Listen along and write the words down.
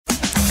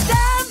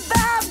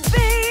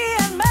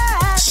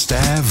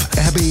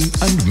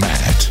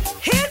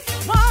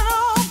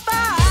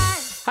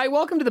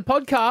welcome to the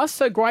podcast.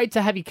 So great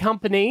to have you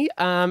company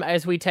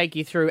as we take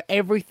you through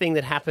everything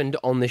that happened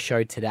on the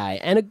show today.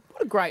 And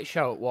what a great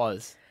show it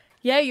was.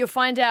 Yeah, you'll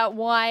find out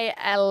why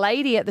a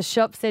lady at the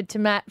shop said to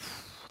Matt,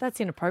 that's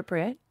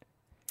inappropriate.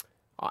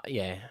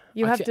 Yeah.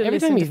 You have to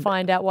listen to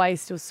find out why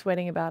he's still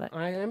sweating about it.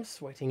 I am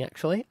sweating,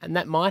 actually. And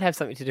that might have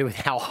something to do with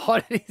how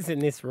hot it is in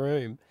this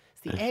room.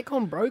 Is the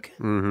aircon broken?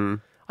 Mm-hmm.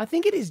 I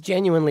think it is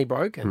genuinely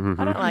broken.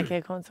 Mm-hmm. I don't like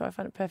aircon, so I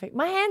find it perfect.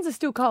 My hands are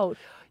still cold.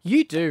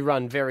 You do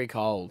run very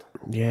cold.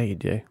 Yeah, you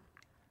do.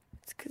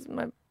 It's because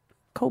I'm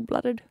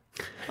cold-blooded.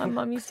 My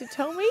mum used to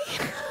tell me.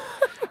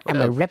 I'm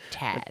a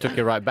reptile. Took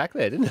you right back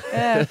there, didn't it?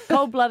 Yeah,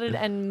 cold-blooded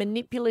and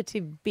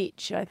manipulative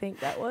bitch, I think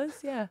that was.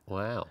 Yeah.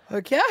 Wow.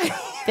 Okay.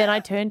 Then I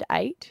turned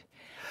 8.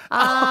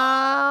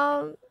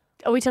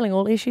 Are we telling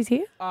all issues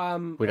here?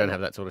 We don't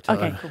have that sort of time.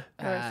 Okay, cool.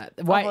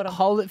 No worries.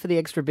 Hold it for the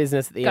extra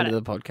business at the end of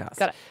the podcast.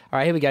 Got it. All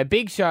right, here we go.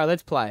 Big show.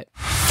 Let's play it.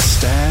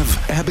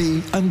 Stav,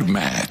 Abby and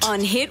Matt. On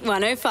Hit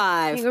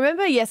 105.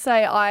 Remember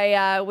yesterday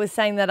I was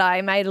saying that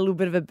I made a little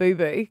bit of a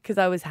boo-boo because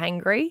I was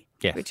hangry,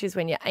 Yes. which is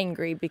when you're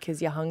angry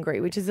because you're hungry,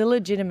 which is a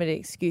legitimate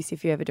excuse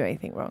if you ever do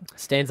anything wrong.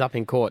 Stands up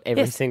in court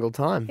every Yes. single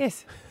time.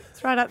 Yes,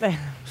 it's right up there.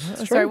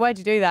 Sorry, why'd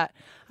you do that?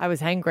 I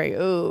was hangry.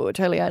 Oh,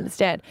 totally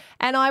understand.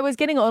 And I was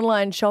getting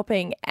online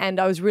shopping and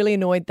I was really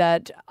annoyed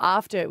that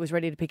after it was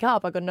ready to pick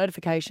up, I got a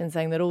notification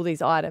saying that all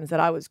these items that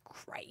I was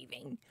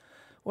craving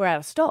were out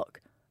of stock.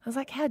 I was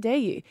like, how dare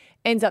you?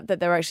 Ends up that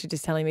they were actually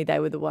just telling me they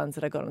were the ones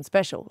that I got on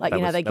special. Like,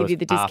 they give you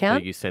the discount.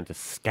 After you sent a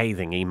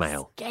scathing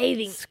email.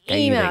 Scathing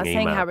email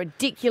saying how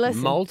ridiculous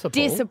Multiple.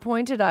 and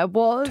disappointed I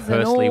was.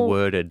 Tersely and all,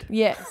 worded.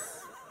 Yes.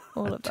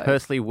 All of those.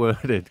 Tersely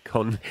worded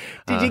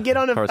Did you get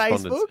on a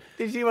correspondence. Facebook?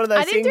 Did you do one of those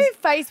I things? didn't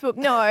do Facebook.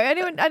 No, I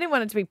didn't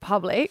want it to be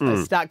public.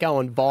 Start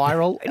going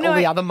viral. No, All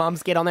the other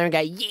mums get on there and go,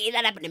 yeah,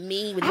 that happened to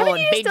me with Haven't my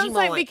you just done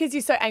something Vegemite. because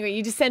you're so angry?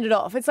 You just send it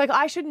off. It's like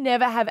I should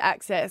never have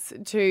access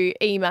to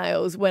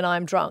emails when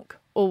I'm drunk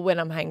or when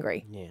I'm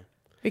hangry. Yeah.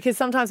 Because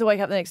sometimes I wake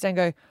up the next day and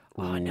go,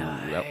 oh no,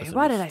 that was a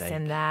why did I mistake.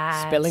 send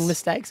that? Spelling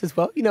mistakes as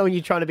well. You know when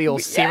you're trying to be all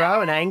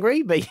Ciro and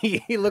angry, but you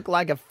look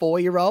like a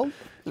 4-year-old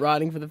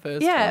writing for the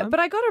first Yeah, time. but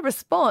I got a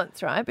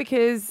response, right?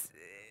 Because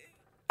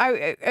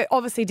I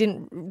obviously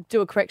didn't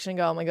do a correction and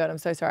go, oh my God, I'm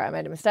so sorry, I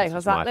made a mistake. This I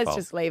was is like, my let's fault.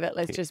 just leave it.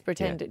 Let's just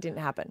pretend Yeah. it didn't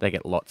happen. They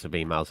get lots of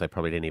emails. They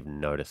probably didn't even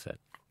notice it.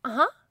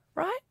 Right?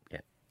 Yeah.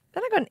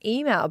 Then I got an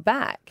email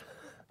back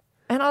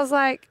and I was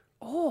like,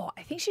 oh,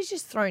 I think she's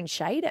just thrown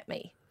shade at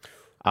me.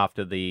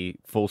 After the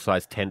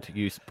full-size tent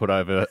you put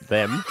over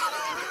them,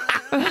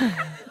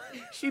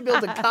 She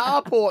built a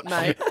carport,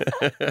 mate.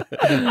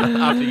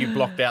 after you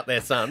blocked out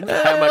their son,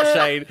 how much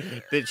shade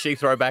did she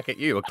throw back at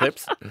you?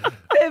 Eclipse?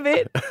 A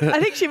bit.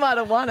 I think she might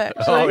have won it.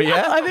 Oh,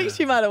 yeah? I think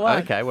she might have won.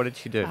 Okay, what did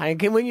she do? And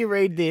when you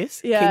read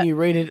this, Yeah. can you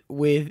read it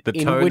with The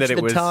in tone which that it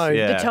the was, tone?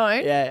 yeah. The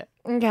tone? Yeah.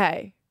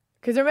 Okay.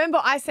 Because remember,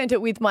 I sent it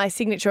with my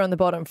signature on the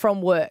bottom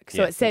from work.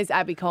 So Yes. it says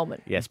Abby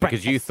Coleman. Yes,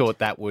 because you thought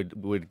that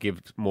would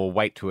give more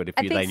weight to it if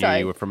I they think knew so.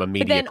 you were from a But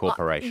media then,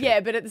 corporation. yeah,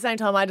 but at the same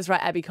time, I just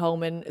write Abby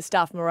Coleman,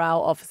 staff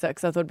morale officer,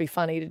 because I thought it'd be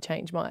funny to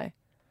change my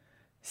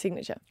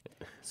signature.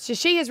 So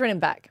she has written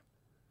back,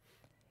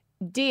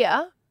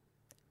 Dear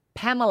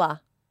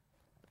Pamela.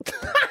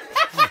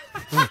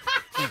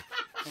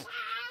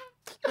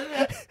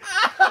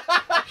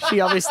 She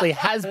obviously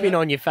has been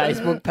on your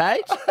Facebook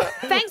page.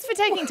 Thanks for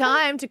taking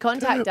time to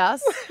contact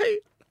us.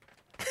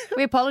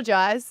 We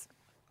apologise.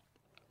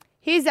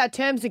 Here's our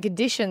terms and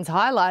conditions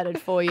highlighted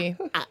for you.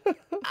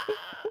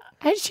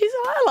 And she's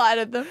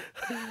highlighted them.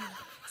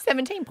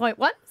 17.1,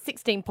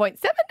 16.7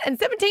 and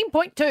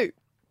 17.2.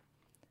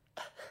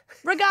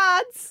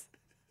 Regards.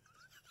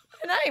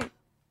 Her name.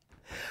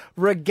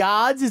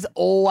 Regards is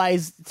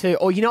always to,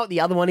 or you know what the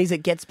other one is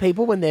that gets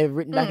people when they're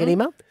written back an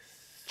email?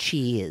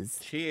 Cheers.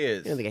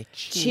 Cheers. You know, they go,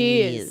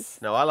 Cheers.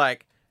 No, I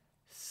like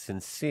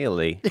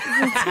sincerely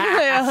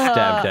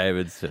Stav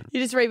Davidson.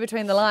 You just read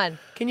between the line.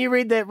 Can you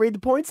read the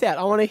points out?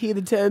 I want to hear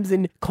the terms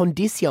and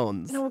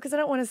conditions. No, because I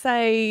don't want to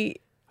say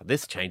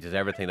This changes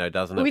everything though,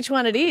 doesn't it? which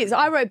one it is.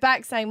 I wrote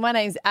back saying my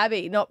name's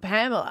Abby, not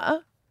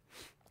Pamela.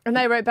 And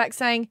they wrote back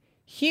saying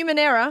human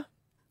error.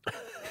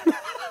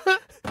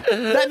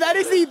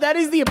 That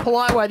is the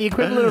polite way, the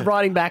equivalent of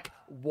writing back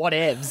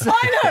whatevs.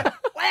 I know.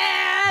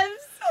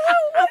 Webs.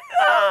 Oh my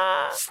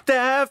God.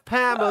 Stav,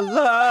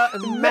 Pamela,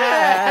 and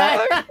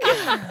Matt.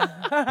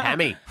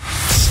 Pammy.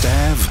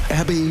 Stav,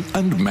 Abby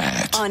and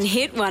Matt. On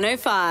Hit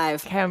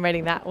 105. Okay, I'm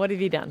reading that. What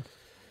have you done?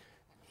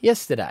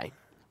 Yesterday,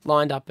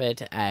 lined up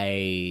at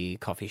a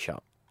coffee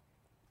shop,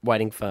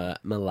 waiting for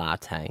my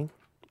latte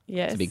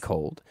Yes. to be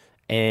called,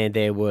 and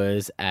there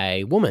was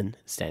a woman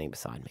standing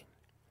beside me.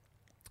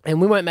 And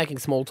we weren't making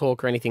small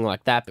talk or anything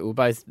like that, but we were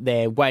both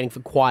there waiting for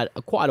quite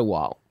a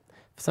while.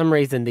 For some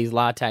reason, these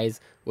lattes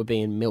were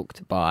being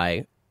milked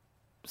by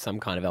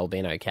some kind of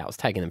albino cow. It was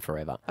taking them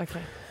forever.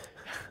 Okay.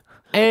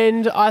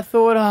 And I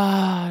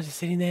thought, just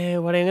sitting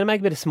there, waiting, I'm going to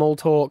make a bit of small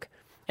talk.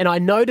 And I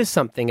noticed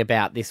something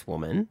about this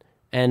woman,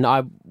 and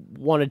I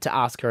wanted to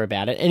ask her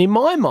about it. And in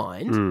my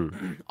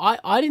mind,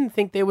 I didn't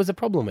think there was a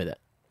problem with it.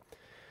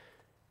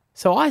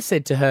 So I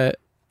said to her,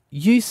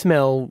 you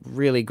smell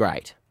really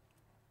great.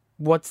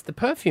 What's the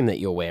perfume that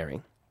you're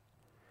wearing?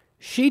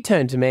 She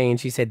turned to me and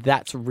she said,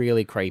 that's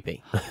really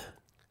creepy.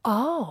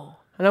 Oh.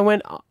 And I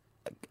went,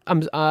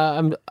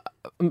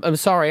 I'm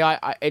sorry,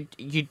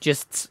 you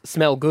just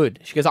smell good.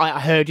 She goes, I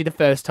heard you the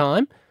first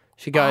time.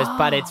 She goes,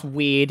 but it's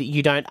weird.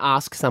 You don't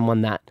ask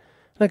someone that.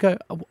 And I go,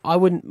 I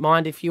wouldn't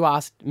mind if you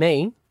asked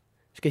me.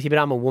 She goes, yeah, but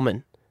I'm a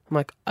woman. I'm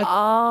like,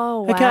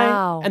 Oh, okay.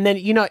 wow. And then,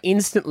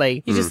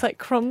 instantly. You're just like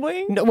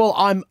crumbling? No, well,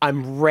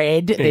 I'm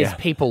red. There's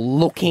people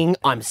looking.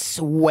 I'm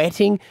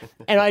sweating,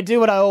 and I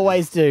do what I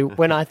always do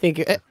when I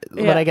think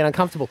when I get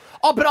uncomfortable.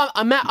 Oh, but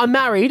I'm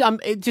married.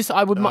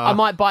 I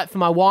might buy it for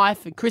my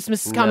wife.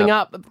 Christmas is coming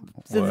up.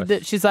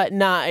 She's like,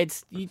 nah,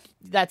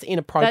 that's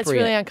inappropriate. That's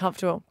really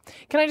uncomfortable.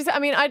 Can I just? I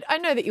mean, I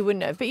know that you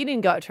wouldn't have, but you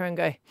didn't go up to her and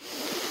go,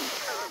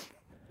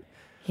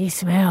 You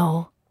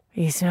smell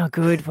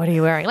good. What are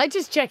you wearing? Like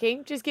just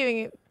checking, just giving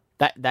it.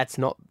 That's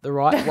not the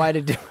right way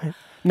to do it.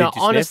 No,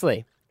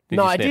 honestly.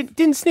 No, I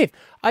didn't sniff.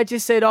 I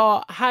just said,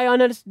 oh, hey, I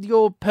noticed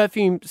your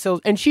perfume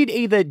sells. And she'd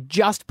either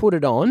just put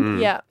it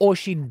on or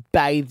she'd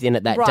bathed in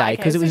it that day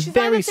because it was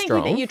very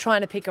strong. Thinking that you're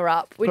trying to pick her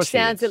up, which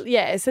sounds,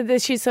 so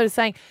she's sort of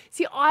saying,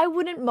 see, I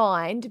wouldn't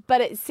mind,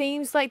 but it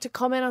seems like to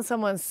comment on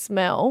someone's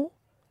smell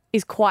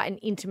is quite an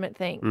intimate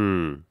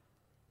thing.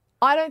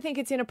 I don't think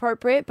it's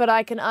inappropriate, but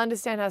I can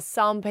understand how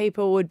some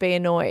people would be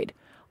annoyed.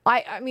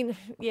 I mean,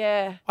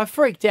 yeah. I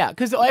freaked out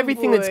because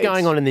everything that's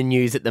going on in the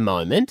news at the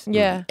moment,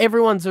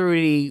 everyone's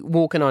already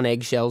walking on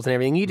eggshells and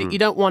everything. You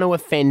don't want to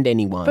offend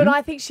anyone. But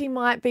I think she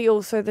might be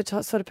also the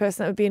sort of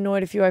person that would be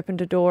annoyed if you opened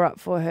a door up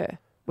for her,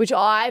 which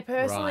I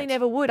personally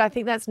never would. I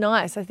think that's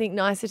nice. I think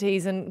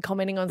niceties and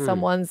commenting on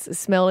someone's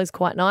smell is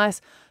quite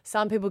nice.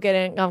 Some people get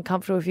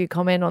uncomfortable if you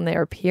comment on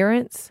their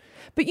appearance.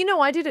 But,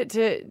 I did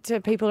it to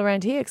people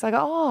around here because I go,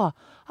 oh,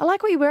 I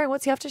like what you're wearing.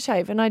 What's the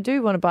aftershave? And I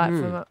do want to buy it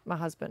for my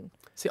husband.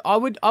 See, I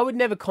would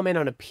never comment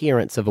on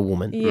appearance of a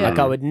woman. Yeah. Like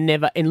I would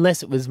never,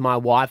 unless it was my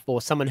wife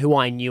or someone who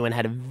I knew and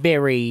had a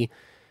very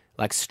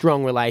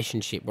strong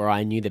relationship where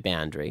I knew the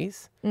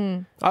boundaries.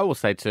 I will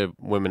say to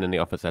women in the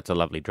office, that's a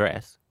lovely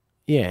dress.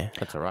 Yeah.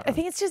 That's all right. I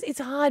think it's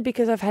hard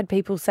because I've had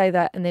people say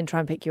that and then try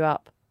and pick you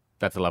up.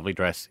 That's a lovely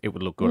dress. It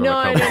would look good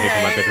on a cover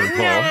from my bedroom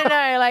floor.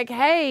 No. Like,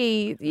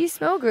 hey, you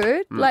smell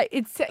good. Like,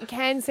 it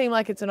can seem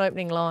like it's an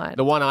opening line.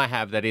 The one I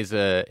have that is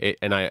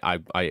and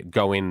I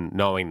go in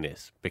knowing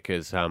this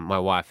because my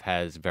wife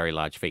has very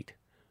large feet.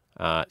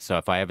 So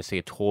if I ever see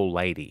a tall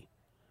lady,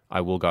 I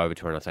will go over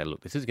to her and I say,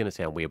 look, this is going to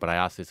sound weird, but I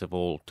ask this of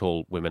all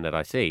tall women that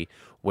I see,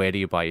 where do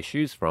you buy your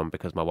shoes from?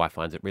 Because my wife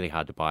finds it really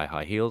hard to buy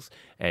high heels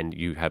and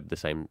you have the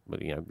same,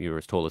 you're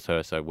as tall as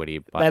her, so where do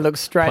you buy? They look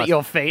straight at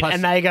your feet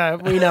and they go,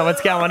 we know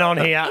what's going on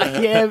here.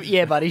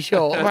 yeah, buddy,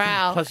 sure.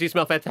 Wow. Plus you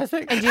smell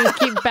fantastic. And you just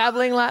keep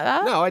babbling like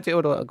that? No, I do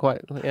it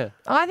quite, yeah.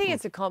 I think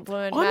it's a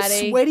compliment, I'm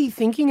Maddie. sweaty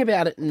thinking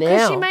about it now.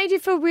 Because she made you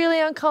feel really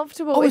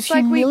uncomfortable. It's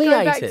like we go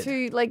back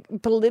humiliated. to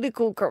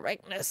political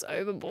correctness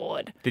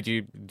overboard. Did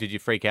you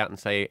freak out and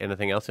say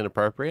anything else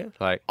inappropriate?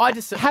 Like I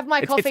just have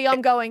my coffee,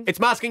 I'm going. It's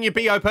masking your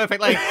BO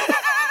perfectly.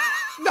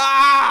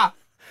 Nah!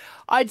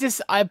 I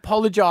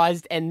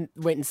apologised and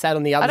went and sat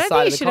on the other side of the I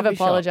don't think you should have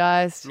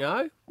apologised.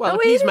 No? Well,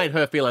 if he's made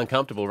her feel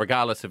uncomfortable,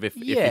 regardless of if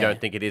you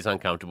don't think it is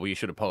uncomfortable, you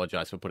should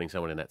apologise for putting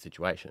someone in that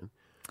situation.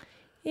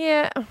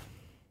 Yeah.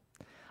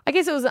 I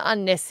guess it was an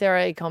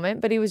unnecessary comment,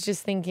 but he was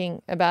just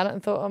thinking about it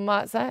and thought I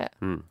might say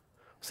it.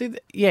 See,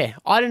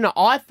 I don't know.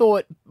 I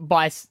thought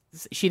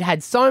she'd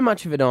had so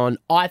much of it on,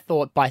 I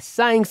thought by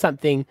saying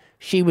something,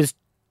 she was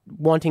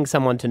wanting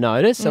someone to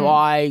notice. So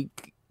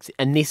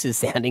and this is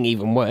sounding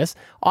even worse,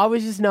 I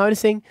was just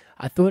noticing,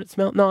 I thought it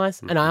smelled nice,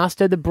 and I asked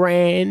her the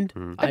brand.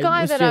 A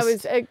guy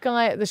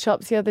at the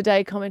shops the other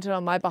day commented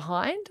on my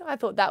behind. I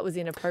thought that was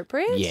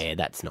inappropriate. Yeah,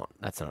 that's not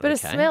But okay. a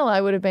smell,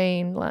 I would have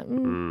been like,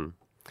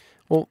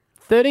 Well,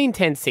 13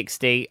 10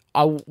 60,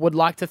 I would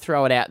like to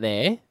throw it out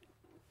there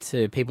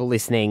to people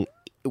listening.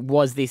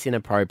 Was this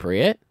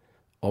inappropriate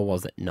or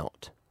was it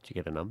not? Did you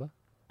get a number?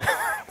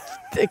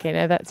 Okay,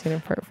 no, that's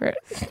inappropriate.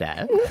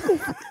 Stav?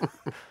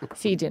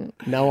 So you didn't.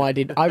 No, I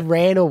didn't. I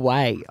ran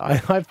away.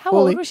 How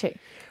old was she?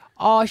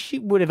 Oh, she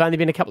would have only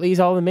been a couple of years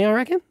older than me, I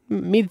reckon.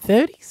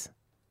 Mid-30s.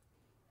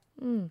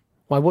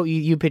 Why, what were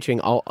you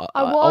picturing? Older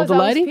lady? I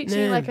was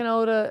picturing like an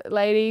older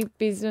lady,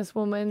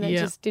 businesswoman that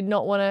just did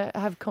not want to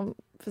have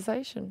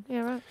conversation.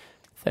 Yeah, right.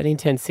 13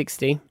 10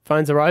 60.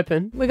 Phones are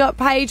open. We got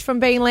Paige from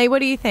Beanley. What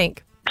do you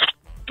think?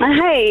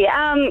 Hey,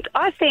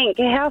 I think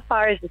how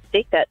far is the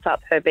stick that's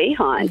up her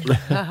behind?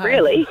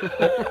 Really?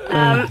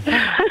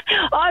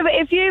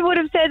 If you would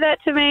have said that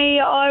to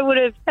me, I would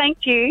have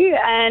thanked you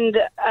and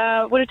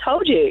would have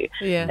told you.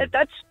 Yeah.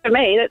 That's, for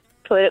me, that's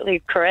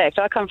politically correct.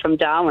 I come from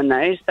Darwin,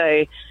 though,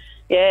 so,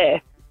 yeah,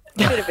 a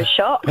bit of a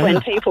shock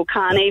when people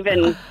can't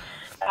even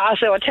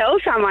ask or tell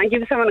someone,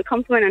 give someone a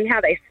compliment on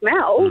how they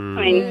smell. I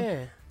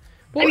mean...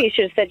 Maybe you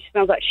should have said you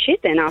smell like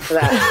shit then after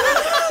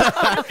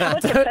that.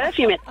 What's the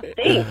perfume? It's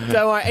stink.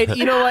 Don't worry.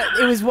 You know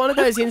what? It was one of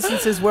those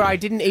instances where I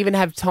didn't even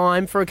have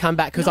time for a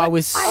comeback because I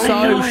was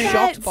so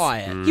shocked by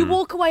it. You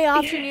walk away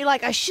after and you're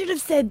like, I should have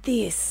said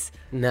this.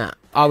 Nah.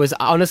 I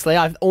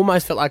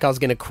almost felt like I was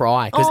going to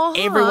cry because Oh,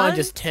 everyone hon.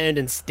 just turned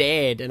and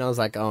stared, and I was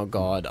like, oh,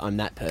 God, I'm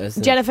that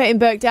person. Jennifer in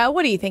Birkdale,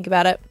 what do you think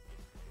about it?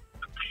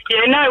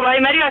 Yeah, no way,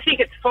 Maddie. I think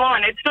it's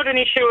fine. It's not an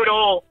issue at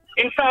all.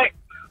 In fact,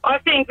 I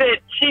think that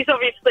there's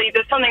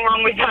something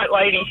wrong with that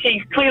lady.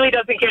 She clearly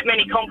doesn't get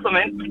many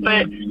compliments,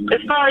 but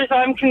as far as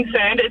I'm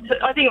concerned,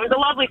 I think it was a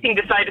lovely thing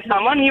to say to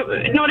someone.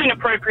 It's not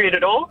inappropriate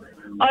at all.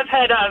 I've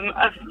had,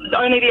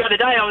 only the other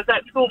day, I was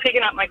at school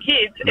picking up my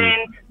kids,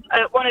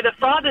 and one of the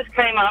fathers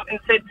came up and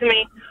said to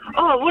me,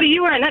 "Oh, what are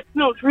you wearing? That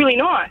smells really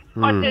nice."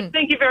 I said,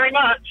 "Thank you very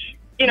much."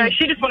 You know,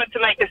 she just wanted to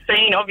make a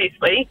scene,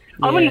 obviously.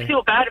 I wouldn't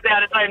feel bad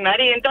about it, though,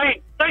 Maddie, and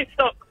don't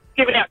stop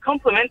giving out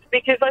compliments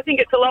because I think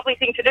it's a lovely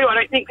thing to do. I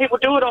don't think people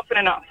do it often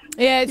enough.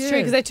 Yeah, it's true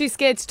because they're too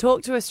scared to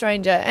talk to a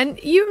stranger. And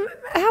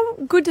how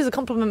good does a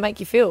compliment make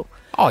you feel?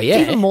 Oh, yeah.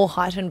 It's even more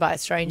heightened by a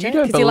stranger. You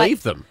don't 'cause you're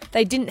believe them.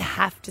 They didn't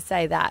have to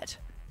say that.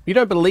 You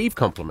don't believe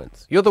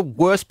compliments. You're the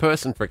worst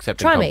person for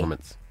accepting Try me.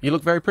 compliments. You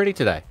look very pretty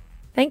today.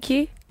 Thank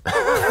you.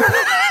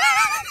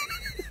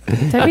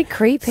 Don't be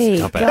creepy.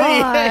 Stop it.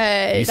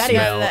 God.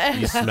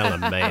 You smell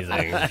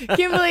amazing.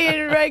 Kimberly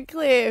in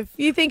Redcliffe,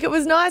 you think it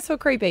was nice or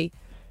creepy?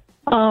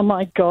 Oh,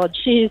 my God,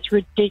 she is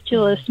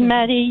ridiculous.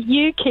 Maddie,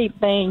 you keep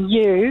being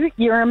you.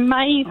 You're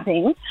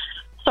amazing.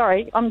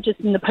 Sorry, I'm just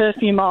in the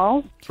perfume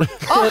aisle for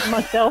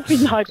myself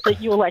in hope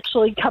that you'll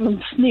actually come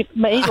and sniff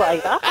me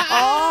later.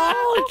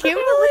 Oh,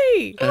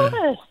 Kimberly.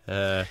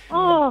 Yes.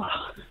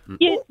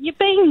 You're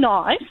being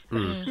nice.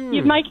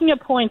 You're making a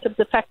point of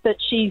the fact that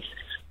she's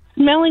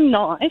smelling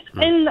nice.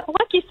 And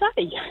like you say,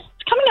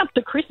 it's coming up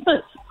to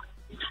Christmas.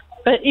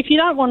 But if you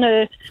don't want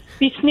to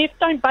be sniffed,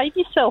 don't bathe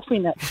yourself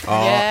in it.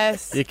 Oh,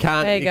 Yes. You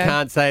can't. There You you go.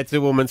 can't say it's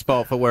a woman's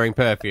fault for wearing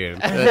perfume.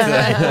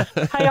 Hey,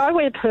 I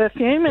wear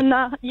perfume, and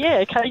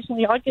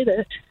occasionally I get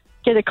a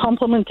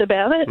compliment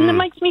about it, and it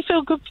makes me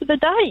feel good for the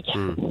day.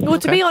 Well,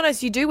 to be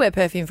honest, you do wear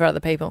perfume for other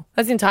people.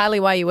 That's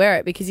entirely why you wear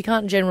it, because you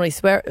can't generally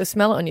smell it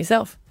on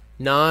yourself.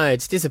 No,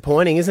 it's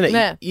disappointing, isn't it?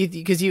 Yeah.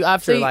 Because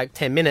after like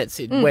 10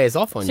 minutes, it wears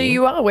off on So you.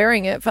 you are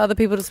wearing it for other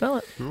people to smell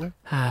it.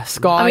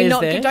 Sky I mean, is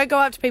there. don't go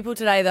up to people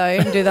today, though,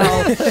 and do the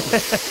whole...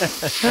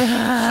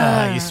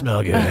 You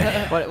smell good.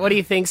 What do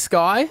you think,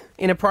 Sky?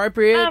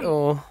 Inappropriate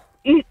or...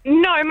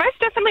 No, most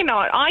definitely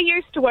not. I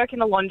used to work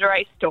in a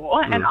lingerie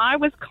store and I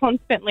was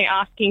constantly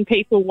asking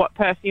people what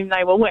perfume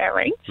they were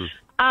wearing.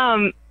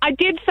 I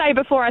did say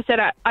before, I said,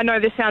 I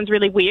know this sounds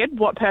really weird,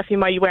 what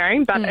perfume are you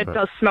wearing? But it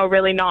does smell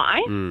really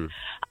nice.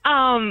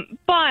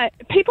 But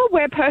people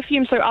wear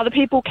perfume so other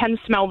people can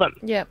smell them.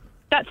 Yeah.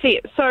 That's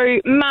it. So,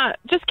 Matt,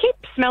 just keep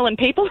smelling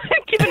people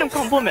and giving them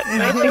compliments,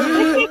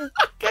 basically.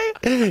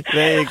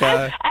 There you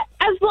go.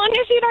 As long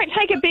as you don't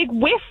take a big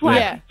whiff,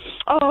 like,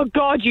 oh,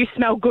 God, you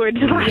smell good,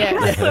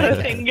 that sort of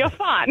thing, you're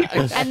fine.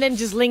 And then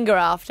just linger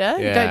after.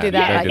 Yeah, Don't do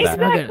that. don't Like, do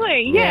that.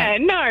 Exactly,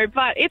 no,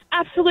 but it's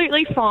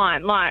absolutely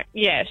fine. Like,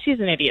 she's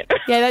an idiot.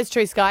 Yeah, that's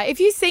true, Sky. If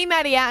you see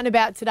Maddie out and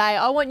about today,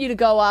 I want you to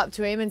go up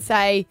to him and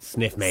say,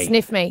 Sniff me.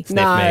 Sniff me.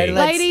 Sniff me.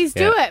 Ladies,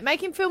 do it.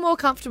 Make him feel more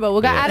comfortable.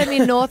 We'll go Adam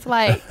in North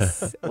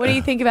Lakes. What do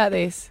you think about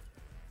this?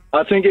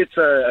 I think it's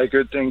a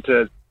good thing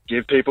to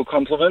give people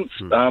compliments.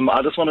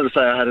 I just wanted to say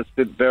I had a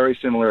very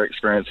similar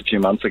experience a few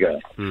months ago.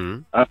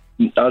 I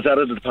was out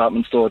at a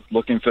department store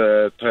looking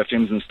for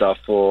perfumes and stuff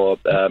for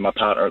my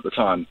partner at the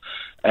time,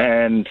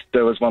 and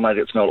there was one lady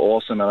that smelled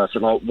awesome, and I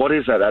said, "Oh, what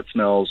is that? That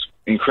smells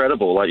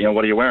incredible. Like,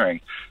 what are you wearing?"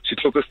 She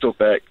took a step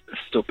back,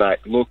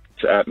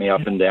 looked at me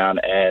up and down,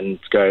 and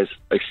goes,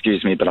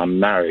 "Excuse me, but I'm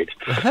married."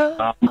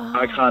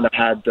 I kind of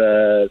had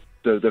the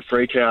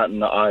freak out,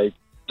 and I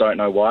don't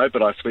know why,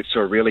 but I switched to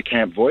a really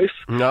camp voice.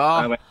 No.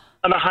 I went,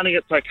 "Oh, no, honey,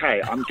 it's okay.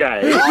 I'm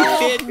gay."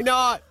 You did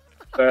not.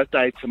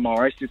 Birthday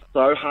tomorrow. She's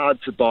so hard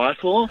to buy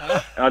for.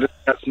 And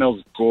that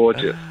smells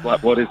gorgeous.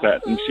 Like, what is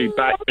that? And she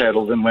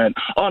backpedaled and went,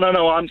 "Oh,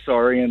 no, I'm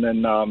sorry." And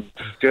then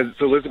because it's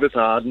Elizabeth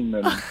Arden.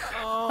 And,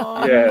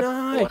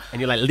 No.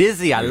 And you're like,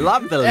 Lizzie, I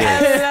love the Liz.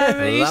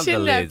 I You love the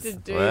shouldn't have Liz. to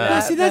do Wow.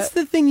 that. See, that's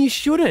the thing. You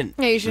shouldn't.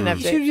 Yeah, you shouldn't have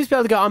You to. should just be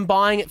able to go, I'm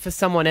buying it for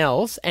someone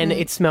else, and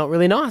it smelled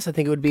really nice. I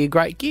think it would be a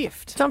great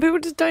gift. Some people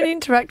just don't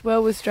interact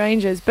well with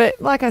strangers. But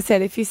like I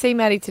said, if you see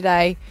Maddie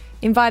today,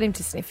 invite him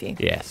to sniff you.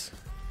 Yes.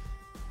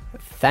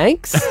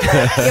 Thanks.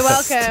 You're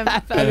welcome.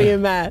 Abby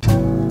and Matt.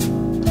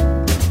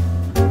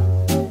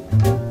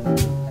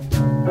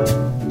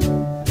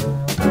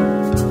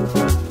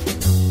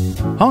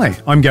 Hi,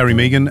 I'm Gary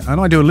Megan, and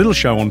I do a little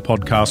show on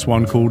Podcast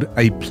One called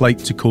A Plate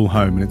to Call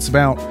Home, and it's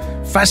about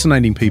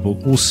fascinating people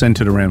all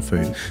centred around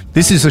food.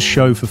 This is a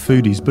show for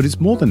foodies, but it's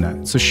more than that.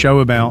 It's a show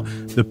about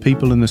the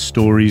people and the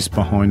stories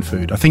behind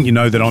food. I think you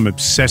know that I'm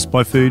obsessed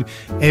by food.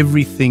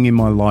 Everything in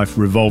my life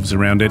revolves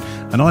around it,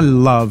 and I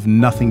love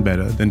nothing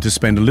better than to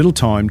spend a little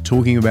time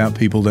talking about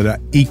people that are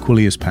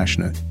equally as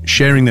passionate,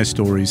 sharing their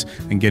stories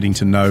and getting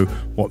to know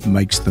what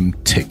makes them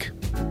tick.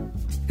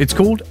 It's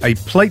called A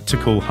Plate to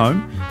Call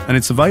Home, and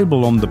it's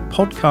available on the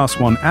Podcast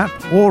One app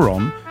or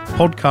on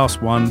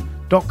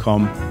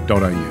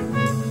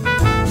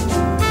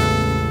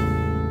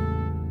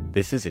podcastone.com.au.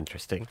 This is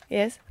interesting.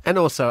 Yes. And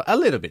also a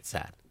little bit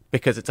sad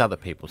because it's other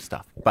people's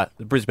stuff. But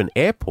the Brisbane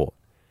airport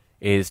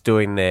is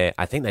doing their,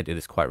 I think they do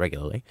this quite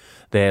regularly,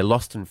 their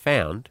lost and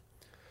found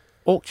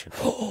auction.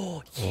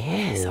 Oh,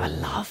 yes, I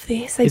love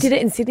this. They did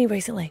it in Sydney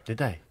recently. Did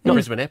they? Not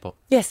Brisbane Airport.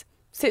 Yes.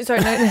 Sorry,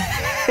 no.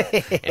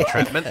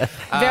 Entrapment.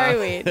 Very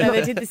weird. No,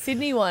 they did the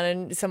Sydney one,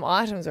 and some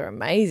items are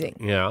amazing.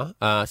 Yeah.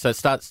 So it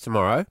starts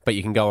tomorrow, but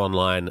you can go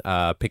online,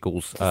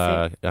 Pickles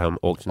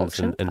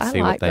auctions, and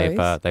see like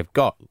what they've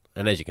got.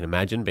 And as you can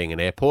imagine, being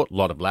an airport, a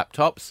lot of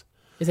laptops.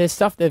 Is there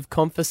stuff they've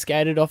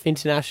confiscated off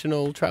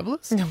international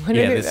travellers?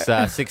 Yeah,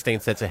 there's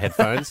 16 sets of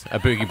headphones, a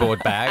boogie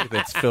board bag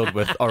that's filled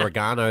with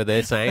oregano,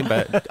 they're saying,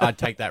 but I'd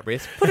take that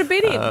risk. Put a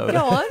bid in.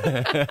 Go on.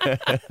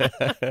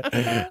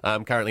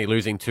 I'm currently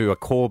losing to a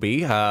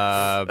Corby,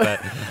 but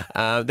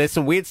there's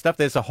some weird stuff.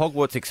 There's a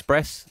Hogwarts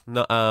Express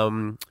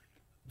sign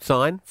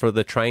for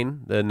the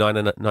train, the 9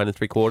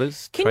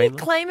 3/4. Can you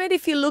claim it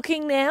if you're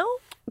looking now?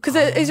 Because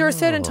is there a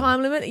certain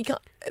time limit that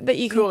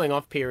you can... Cooling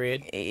off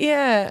period.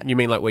 Yeah. You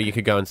mean like where you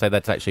could go and say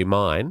that's actually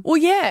mine? Well,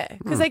 yeah,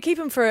 because they keep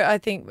them for, I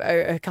think,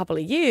 a couple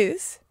of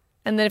years.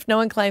 And then if no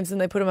one claims them,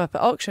 they put them up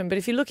at auction. But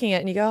if you're looking at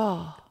it and you go,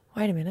 oh,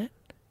 wait a minute,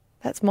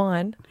 that's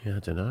mine. Yeah, I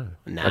don't know.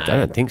 No. I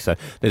don't think so.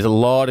 There's a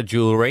lot of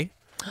jewellery,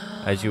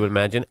 as you would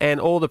imagine. And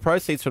all the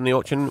proceeds from the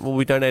auction will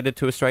be donated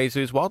to Australia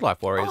Zoo's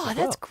Wildlife Warriors as well.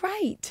 That's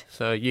great.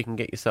 So you can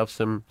get yourself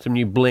some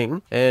new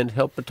bling and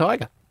help the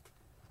tiger.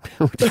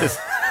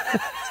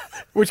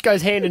 Which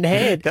goes hand in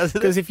hand. Doesn't it?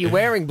 Because if you're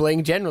wearing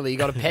bling, generally you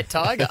got a pet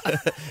tiger.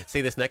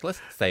 See this necklace?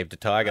 Saved a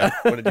tiger.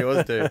 What did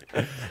yours do?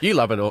 You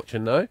love an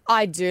auction, though.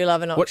 I do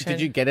love an auction. What, did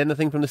you get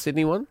anything from the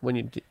Sydney one when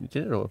you did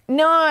it? Or?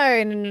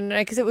 No,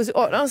 because it was,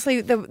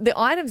 honestly, the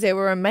items there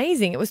were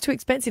amazing. It was too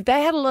expensive.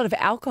 They had a lot of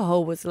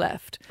alcohol was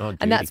left. Oh,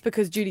 and that's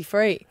because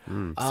duty-free.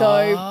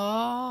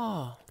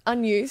 So,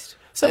 unused.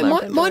 So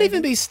it might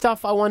even be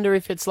stuff, I wonder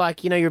if it's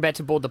like, you're about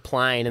to board the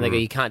plane and they go,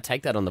 you can't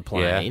take that on the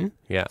plane.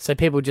 Yeah. So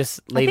people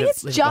just leave it I think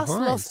it's just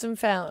behind. lost and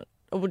found.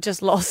 Or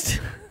just lost.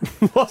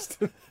 Lost.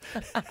 Hey,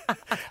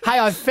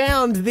 I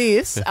found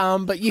this,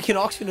 but you can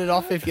auction it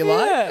off if you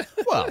like.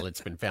 Well,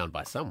 it's been found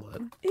by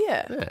someone.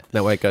 Yeah.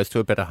 That way it goes to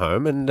a better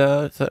home and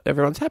so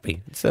everyone's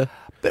happy. It's But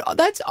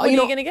that's What are you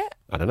going to get?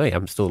 I don't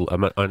know.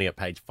 I'm only at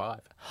page 5.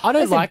 I don't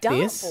There's like a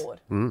this. dartboard.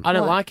 I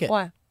don't Why? like it.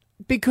 Why?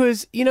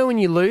 Because, when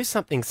you lose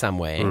something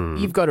somewhere,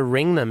 you've got to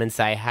ring them and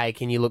say, hey,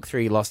 can you look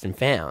through your lost and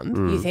found?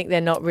 You think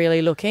they're not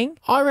really looking?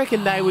 I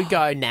reckon they would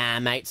go, nah,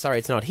 mate, sorry,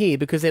 it's not here,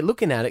 because they're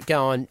looking at it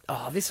going,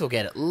 oh, this will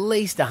get at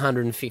least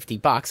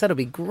 $150. That'll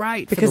be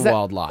great for the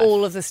wildlife.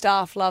 All of the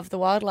staff love the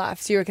wildlife.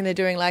 So you reckon they're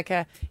doing like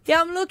a,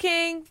 I'm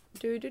looking.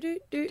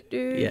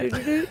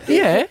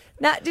 Yeah.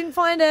 Nah, didn't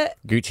find it.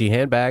 Gucci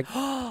handbag.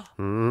 How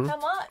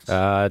much?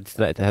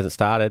 It hasn't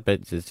started,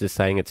 but it's just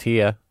saying it's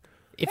here.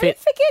 Who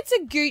forgets a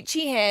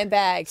Gucci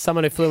handbag?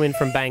 Someone who flew in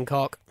from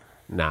Bangkok.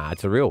 Nah,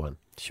 it's a real one.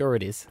 Sure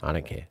it is. I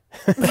don't care.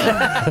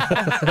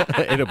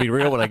 It'll be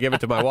real when I give it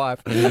to my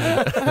wife.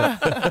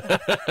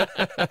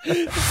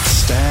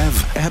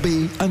 Stav,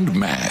 Abby, and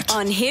Matt.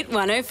 On Hit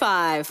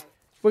 105.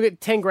 We've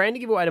got 10 grand to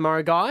give away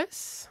tomorrow,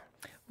 guys.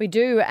 We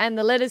do. And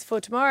the letters for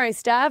tomorrow,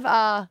 Stav,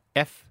 are...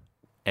 F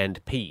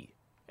and P.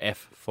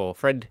 F for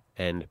Fred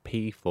and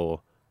P for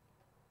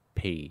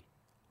P.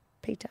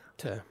 Peter.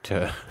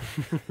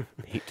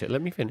 Peter.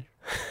 Let me finish.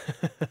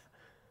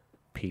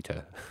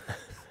 Peter.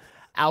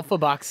 Alpha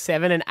Bucks,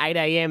 7 and 8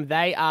 a.m.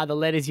 They are the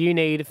letters you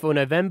need for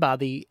November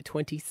the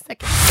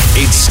 22nd.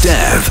 It's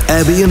Stav,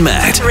 Abby, and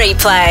Matt.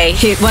 Replay.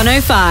 Hit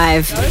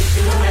 105.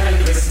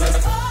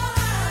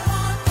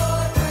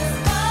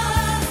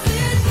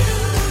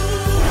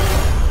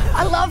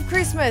 I love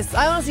Christmas.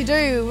 I honestly do.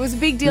 It was a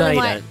big deal in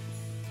my...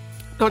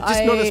 Not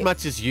as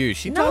much as you.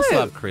 She does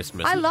love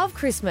Christmas. I love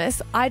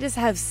Christmas. I just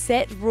have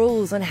set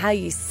rules on how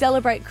you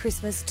celebrate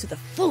Christmas to the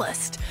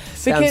fullest.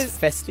 Sounds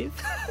festive.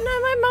 No,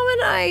 my mum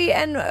and I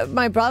and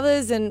my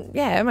brothers and,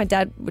 my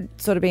dad would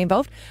sort of be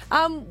involved. We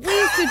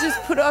used to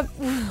just put up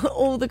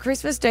all the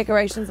Christmas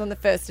decorations on the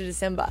 1st of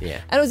December.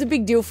 Yeah. And it was a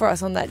big deal for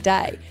us on that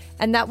day.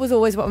 And that was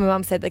always what my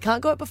mum said. They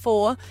can't go up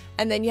before,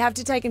 and then you have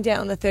to take them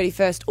down on the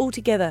 31st all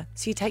together.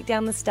 So you take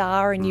down the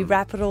star and you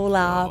wrap it all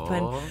up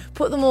and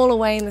put them all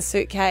away in the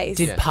suitcase.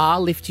 Did Pa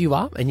lift you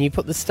up and you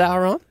put the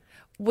star on?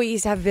 We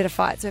used to have a bit of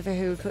fights over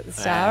who would put the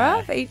star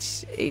up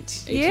each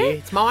year.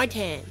 It's my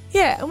turn.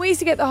 Yeah, and we used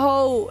to get the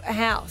whole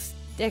house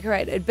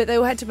decorated, but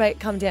they had to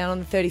come down on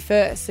the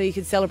 31st so you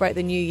could celebrate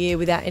the new year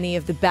without any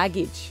of the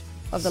baggage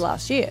of the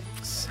last year.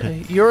 So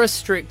you're a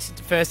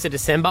strict 1st of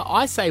December.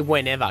 I say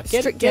whenever.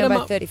 Strict down by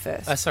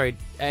 31st. Sorry,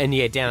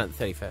 down at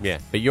the 31st. Yeah,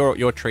 but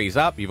your tree's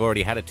up. You've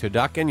already had a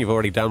turducken. You've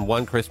already done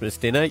one Christmas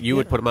dinner. You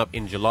would put them up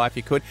in July if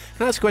you could.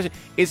 Can I ask a question?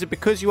 Is it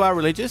because you are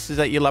religious? Is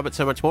that you love it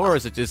so much more, or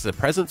is it just the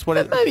presents?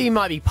 Maybe it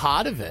might be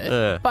part of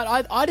it,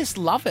 but I just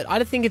love it.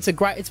 I think it's a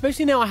great,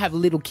 especially now I have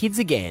little kids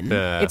again.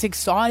 It's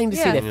exciting to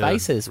see their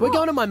faces. We're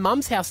going to my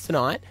mum's house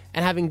tonight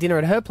and having dinner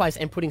at her place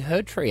and putting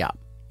her tree up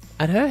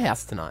at her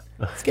house tonight.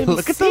 It's going to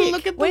be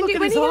sick. When are you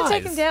going to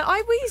take them down?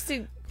 We used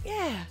to,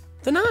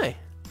 Don't know.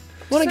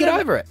 Want to get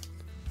over it.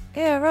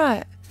 Yeah,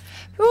 right.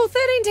 Well,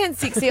 13, 10,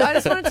 60. I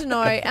just wanted to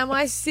know, am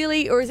I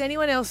silly or is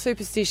anyone else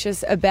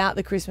superstitious about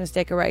the Christmas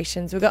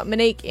decorations? We've got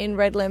Monique in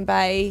Redland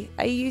Bay.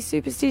 Are you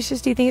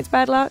superstitious? Do you think it's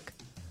bad luck?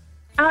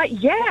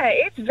 Yeah,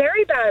 it's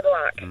very bad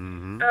luck.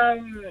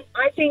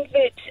 I think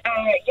that,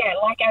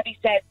 like Abby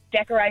said,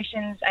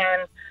 decorations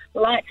and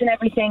lights and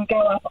everything go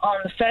up on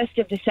the 1st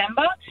of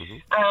December.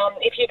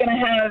 If you're going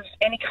to have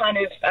any kind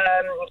of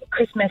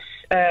Christmas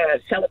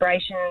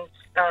celebrations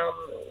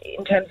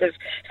in terms of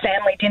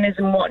family dinners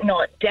and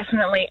whatnot,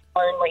 definitely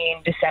only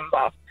in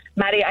December.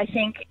 Maddie, I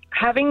think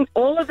having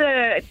all of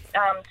the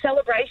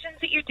celebrations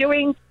that you're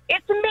doing,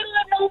 it's the middle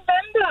of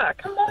November.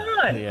 Come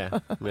on. Yeah.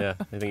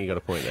 I think you got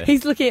a point there.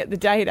 He's looking at the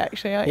date,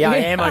 actually, aren't you? Yeah, I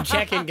am. I'm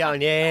checking,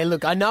 going,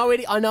 look, I know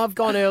I've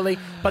gone early,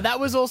 but that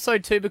was also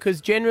too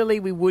because generally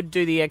we would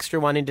do the extra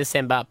one in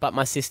December, but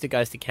my sister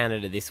goes to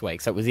Canada this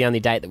week, so it was the only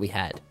date that we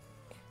had.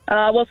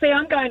 Well, see,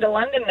 I'm going to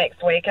London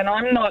next week, and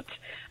I'm not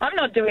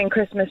doing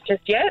Christmas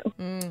just yet.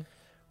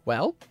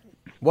 Well,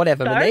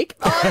 whatever, So? Monique.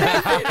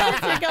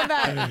 Come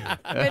back.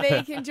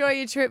 Monique, enjoy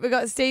your trip. We've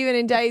got Stephen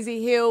in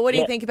Daisy Hill. What do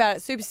you think about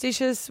it?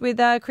 Superstitious with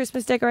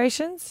Christmas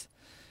decorations?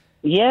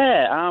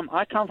 Yeah,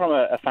 I come from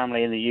a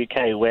family in the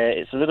UK where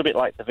it's a little bit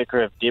like the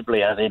Vicar of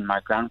Dibley, as in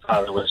my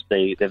grandfather was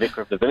the vicar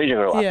of the village I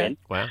grew up in.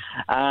 Wow.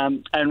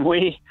 And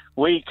we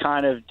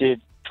kind of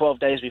did 12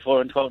 days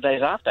before and 12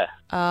 days after.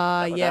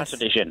 That was yes. our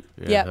tradition.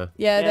 Yeah,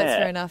 that's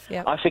fair enough.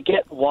 Yeah. I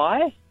forget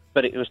why,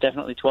 but it was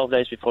definitely 12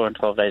 days before and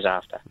 12 days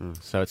after.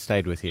 So it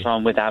stayed with you. So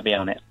I'm with Abby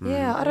on it.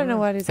 Yeah, I don't know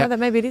what it is. Either.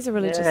 Maybe it is a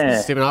religious Yeah.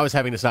 thing. Stephen, I was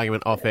having this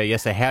argument off air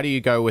yesterday. How do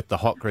you go with the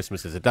hot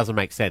Christmases? It doesn't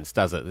make sense,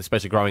 does it?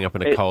 Especially growing up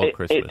in a cold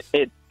Christmas.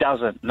 It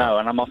doesn't, no.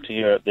 And I'm off to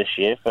Europe this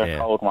year for a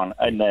cold one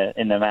in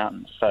the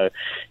mountains. So,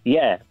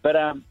 yeah. But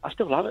I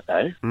still love it,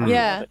 though. I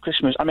love it.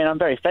 Christmas. I mean, I'm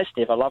very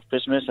festive. I love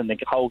Christmas and the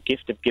whole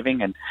gift of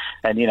giving and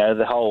you know,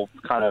 the whole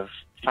kind of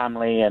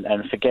family and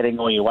forgetting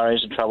all your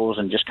worries and troubles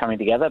and just coming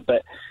together.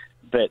 But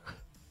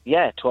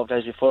yeah, 12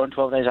 days before and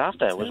 12 days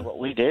after was what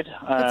we did.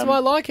 That's why I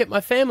like it. My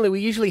family, we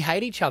usually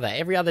hate each other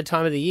every other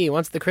time of the year.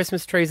 Once the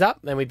Christmas tree's up,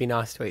 then we'd be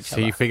nice to each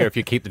other. So you figure if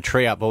you keep the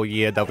tree up all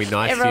year, they'll be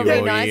nice Everyone to you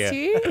will be all nice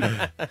year.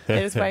 to you.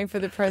 They're just waiting for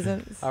the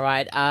presents. All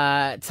right.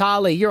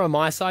 Tali, you're on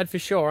my side for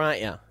sure,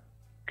 aren't you?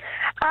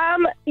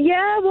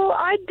 Yeah, well,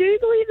 I do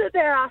believe that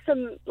there are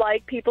some,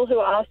 people who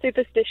are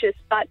superstitious,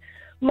 but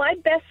my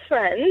best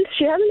friend,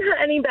 she hasn't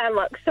had any bad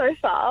luck so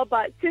far,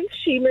 but since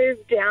she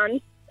moved down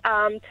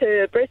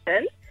to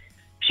Brisbane,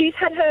 she's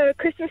had her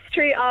Christmas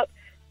tree up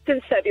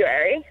since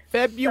February.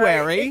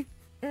 February?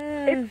 So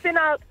it's been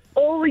up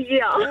all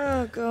year.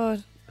 Oh,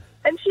 God.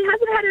 And she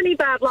hasn't had any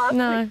bad luck.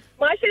 No.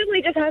 My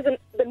family just hasn't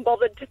been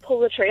bothered to pull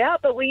the tree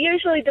out, but we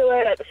usually do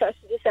it at the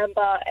 1st of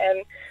December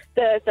and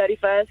the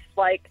 31st,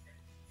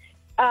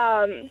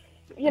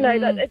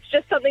 that it's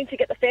just something to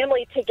get the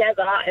family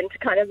together and to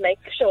kind of make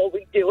sure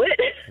we do it.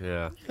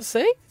 Yeah.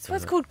 See? That's why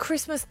it's called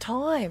Christmas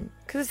time,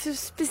 because it's a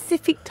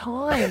specific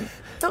time,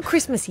 not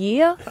Christmas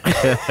year.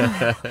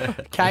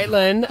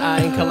 Caitlin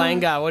in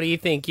Kalanga, what do you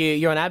think?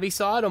 You're on Abby's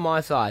side or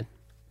my side?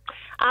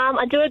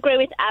 I do agree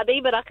with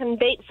Abby, but I can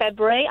beat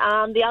February.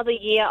 The other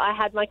year I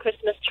had my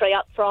Christmas tree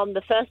up from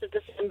the 1st of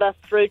December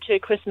through to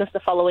Christmas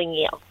the following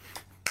year.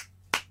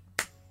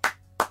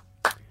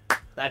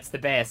 That's the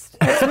best.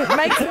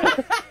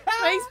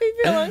 Makes me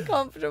feel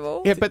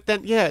uncomfortable. Yeah, but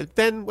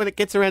then when it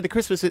gets around to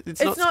Christmas,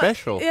 it's not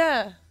special.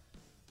 Yeah.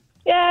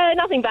 Yeah,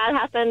 nothing bad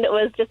happened. It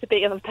was just a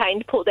bit of a pain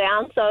to pull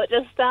down, so it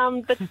just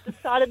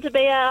decided to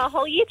be a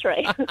whole year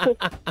tree.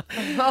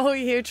 Whole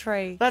year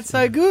tree. That's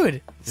so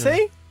good.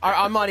 See?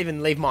 I might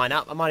even leave mine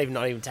up. I might even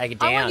not even take it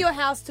down. I want your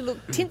house to look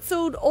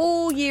tinselled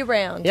all year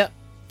round. Yep.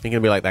 You're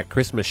going to be like that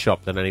Christmas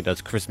shop that only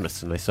does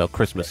Christmas and they sell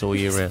Christmas all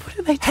year round.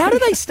 How do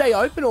they stay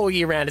open all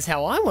year round is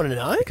how I want to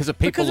know. Because of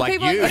people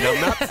like you,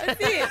 nuts.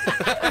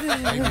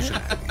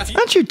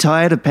 Aren't you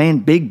tired of paying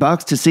big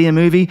bucks to see a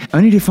movie,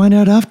 only to find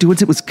out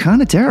afterwards it was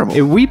kind of terrible?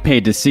 If we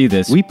paid to see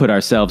this, we put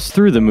ourselves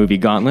through the movie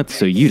gauntlet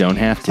so you don't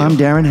have to. I'm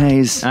Darren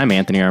Hayes. I'm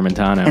Anthony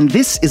Armentano. And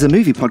this is a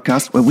movie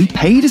podcast where we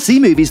pay to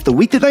see movies the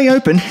week that they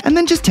open and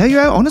then just tell you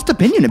our honest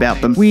opinion about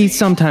them. We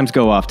sometimes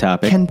go off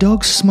topic. Can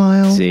dogs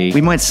smile? See.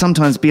 We might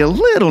sometimes be a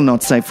little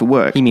not safe for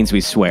work. He means we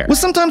swear. Well,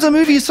 sometimes a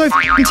movie is so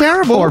f***ing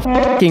terrible. Or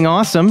f***ing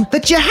awesome.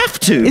 That you have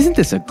to. Isn't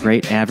this a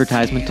great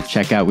advertisement to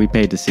check out We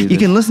Paid to See This? You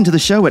can listen to the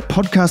show at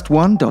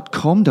podcast1.com.au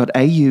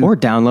or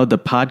download the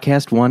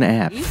Podcast One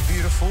app. The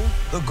beautiful,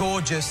 the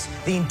gorgeous,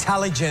 the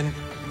intelligent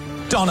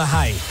Donna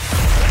Hay.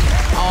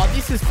 Oh,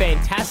 this is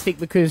fantastic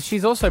because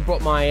she's also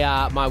brought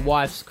my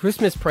wife's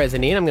Christmas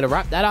present in. I'm going to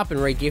wrap that up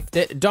and re-gift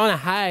it. Donna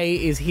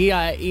Hay is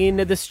here in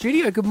the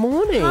studio. Good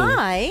morning.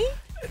 Hi.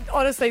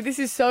 Honestly, this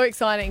is so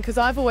exciting because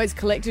I've always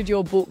collected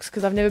your books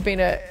because I've never been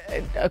a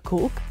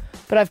cook,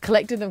 but I've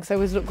collected them because they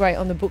always look great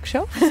on the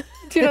bookshelf. Do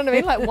you know what I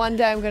mean? Like one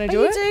day I'm going to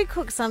do it. You do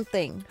cook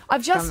something.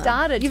 I've just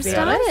started. You've to be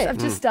started. honest. I've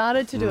just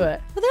started to do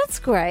it. Well, that's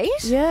great.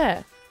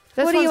 Yeah.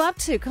 That's what are you what's-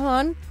 up to? Come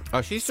on.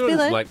 Oh, she's doing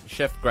Spill it. like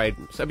chef grade.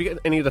 So have you got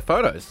any of the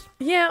photos?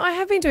 Yeah, I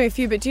have been doing a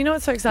few, but do you know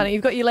what's so exciting?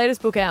 You've got your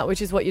latest book out,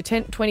 which is what, your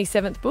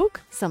 27th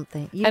book?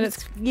 Something. And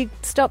You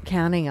stop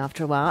counting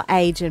after a while,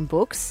 age and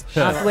books,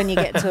 when you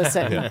get to a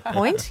certain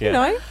point, you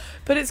know.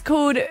 But it's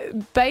called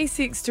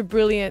Basics to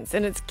Brilliance,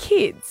 and it's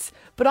kids.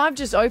 But I've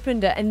just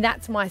opened it, and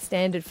that's my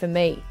standard for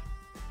me.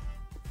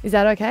 Is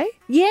that okay?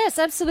 Yes,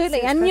 absolutely.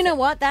 And you know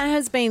what? That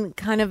has been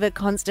kind of a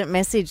constant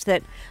message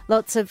that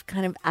lots of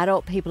kind of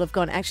adult people have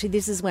gone, actually,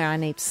 this is where I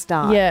need to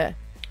start. Yeah.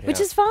 Which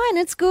is fine.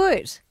 It's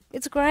good.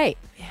 It's great.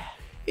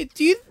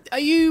 Are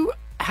you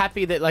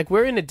happy that like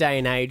we're in a day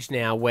and age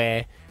now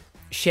where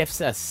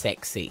chefs are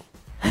sexy?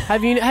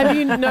 Have you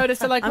noticed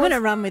that? Like, I'm going to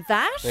run with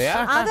that.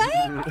 Yeah. Are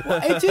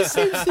they? It just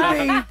seems to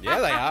be. Yeah,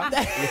 they are.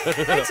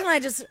 Wait till I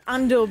just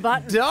undo a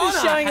button. Donna,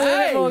 showing a little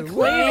bit more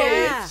cleavage.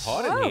 Yeah. It's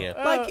hot in here.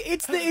 Like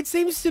it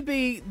seems to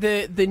be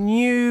the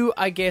new,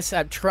 I guess,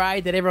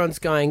 trade that everyone's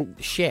going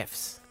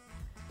chefs.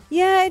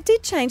 Yeah, it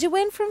did change. It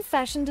went from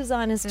fashion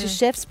designers to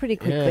chefs pretty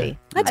quickly.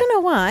 I don't know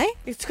why.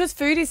 It's because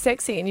food is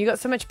sexy, and you've got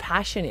so much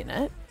passion in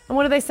it. And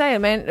what do they say?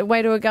 A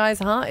way to a guy's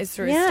heart is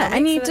through his Yeah, stomach.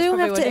 and So you that's do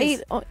probably have what to it eat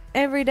is.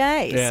 every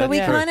day. Yeah, so we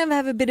that's true. kind of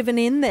have a bit of an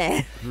in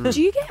there.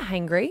 Do you get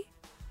hangry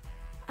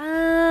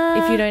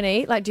if you don't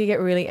eat? Like, do you get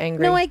really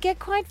angry? No, I get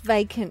quite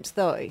vacant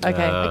though.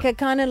 Okay. Like I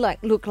kind of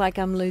look like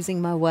I'm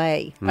losing my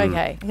way.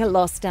 Okay. I get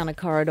lost down a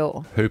corridor.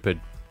 Hooped.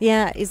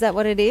 Yeah, is that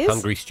what it is?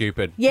 Hungry,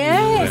 stupid.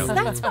 Yes, Yeah.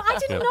 that's what I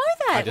didn't Yeah. know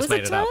that. I It just was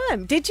a made it up.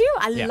 term. Did you?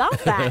 I Yeah.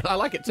 love that. I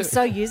like it too. I'm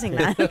so using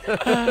that.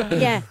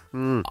 Yeah.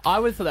 I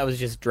would have thought that was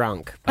just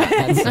drunk. But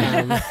that's,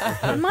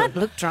 I might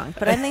look drunk,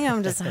 but I think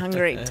I'm just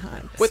hungry.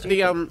 With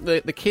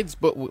the kids,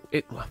 but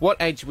what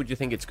age would you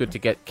think it's good to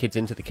get kids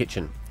into the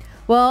kitchen?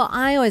 Well,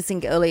 I always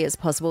think early as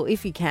possible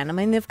if you can. I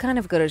mean, they've kind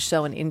of got to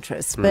show an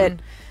interest, but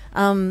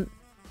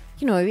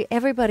you know,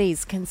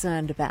 everybody's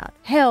concerned about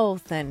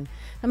health and,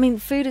 I mean,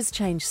 food has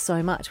changed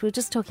so much. We were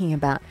just talking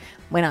about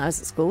when I was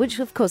at school, which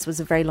of course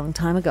was a very long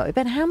time ago,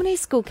 but how many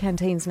school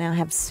canteens now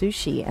have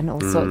sushi and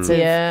all sorts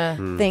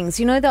of things?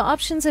 You know, the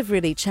options have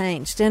really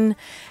changed and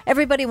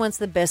everybody wants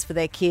the best for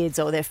their kids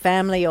or their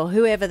family or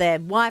whoever, their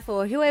wife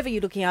or whoever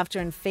you're looking after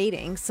and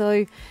feeding.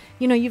 So,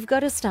 you know, you've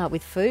got to start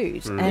with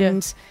food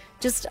and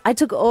I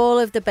took all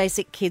of the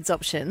basic kids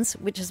options,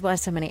 which is why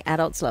so many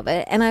adults love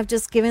it, and I've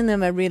just given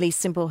them a really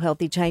simple,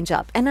 healthy change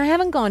up. And I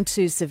haven't gone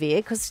too severe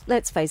because,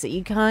 let's face it,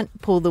 you can't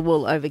pull the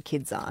wool over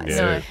kids' eyes.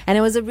 Yeah. No. And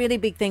it was a really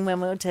big thing when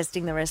we were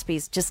testing the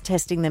recipes, just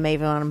testing them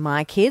even on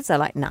my kids. They're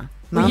like, nah.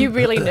 Were you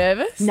really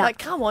nervous? No. Like,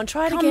 come on,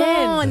 try it Come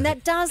again. on,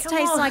 that does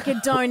taste like a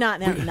donut.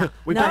 No,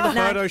 We no, got a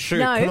no, photo shoot,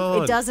 no, come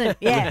on. it doesn't.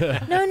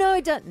 Yeah, no,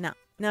 it doesn't.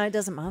 No, it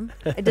doesn't, Mum.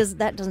 It does.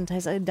 That doesn't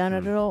taste like a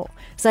donut at all.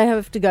 So I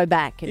have to go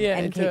back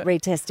and keep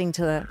retesting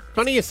to the.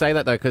 Funny you say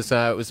that though, because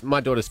it was my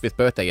daughter's 5th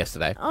birthday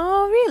yesterday.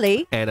 Oh,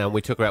 really? And we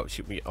took her out.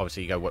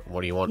 Obviously, you go, what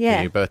do you want Yeah.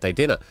 for your birthday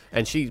dinner?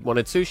 And she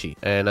wanted sushi.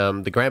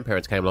 And the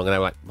grandparents came along and they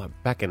were like, well,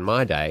 back in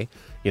my day,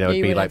 you know, You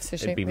it'd be would like have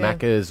sushi, it'd be yeah.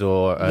 Macca's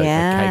or a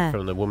Yeah. cake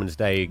from the Women's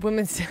Day.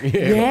 Women's Yes,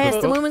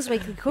 the cookbook. Women's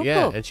Weekly Cookbook.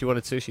 Yeah, and she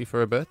wanted sushi for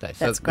her birthday.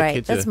 So That's the great.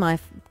 kids That's are- my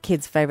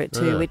kid's favourite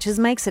too, Yeah. which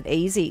makes it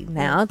easy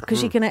now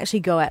because you can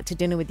actually go out to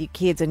dinner with your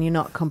kids and you're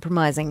not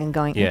compromising and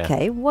going, Yeah.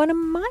 okay, what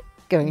am I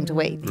going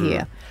to eat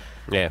here?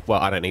 Yeah, well,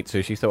 I don't eat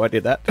sushi, so I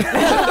did that.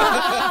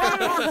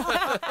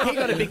 he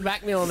got a Big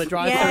Mac meal on the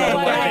drive-thru. Yeah,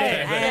 on the way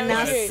yeah. there. And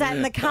I sat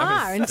in the car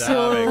I'm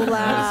starving. until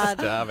I'm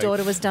starving.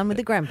 daughter was done with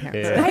the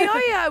grandparents. Yeah.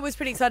 Hey, I was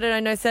pretty excited. I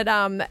know said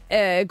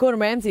Gordon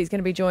Ramsay is going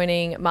to be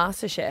joining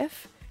MasterChef.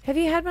 Have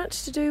you had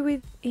much to do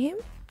with him?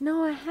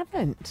 No, I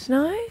haven't.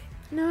 No?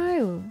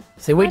 No.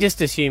 So we just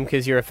assume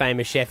because you're a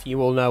famous chef,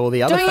 you all know all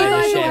the other Don't you famous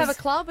guys all chefs. have a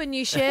club and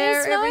you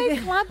share There's no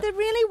everything? club. The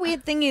really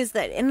weird thing is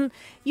that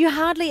you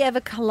hardly ever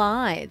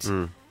collide.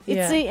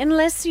 It's Yeah.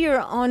 unless you're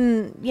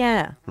on,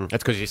 yeah.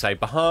 That's because you say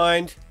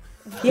behind.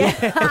 Yeah.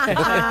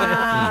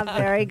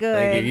 Very I good.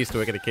 think you're used to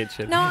working in a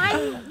kitchen.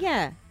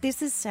 No, this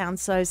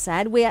sounds so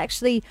sad. We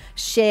actually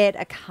shared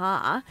a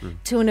car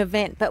to an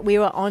event, but we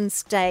were on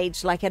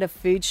stage, like at a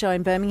food show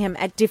in Birmingham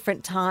at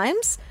different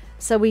times.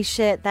 So we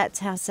shared, that's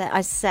how sad,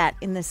 I sat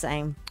in the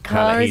same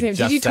Car as him.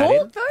 Did you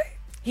talk though?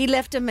 He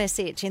left a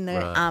message in the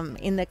Right.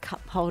 in the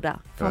cup holder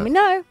for Right. me.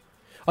 No,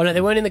 Oh no,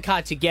 they weren't in the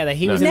car together.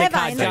 He No. was in the never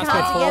car in the just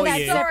car before together,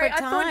 you. separate I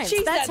thought, times.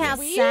 geez, That's that's how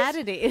weird. sad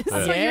it is. I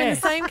thought you were in the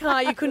same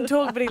car. You couldn't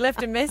talk, but he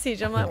left a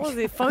message. I'm like, what's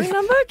his phone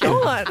number?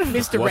 God.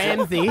 Mr. Was it?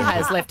 Ramsey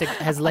has left a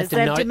Left note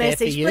a there for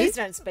message. you. Please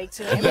don't speak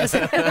to him.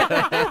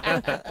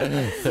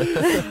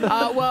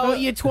 Well,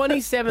 your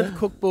 27th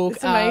cookbook,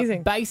 It's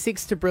amazing.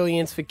 Basics to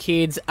Brilliance for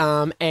Kids,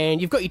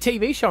 and you've got your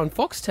TV show on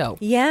Foxtel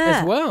Yeah.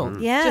 as well.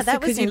 Yeah, Just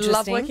that was because you love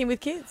interesting. working with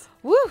kids.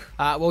 Woo!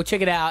 Well,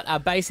 check it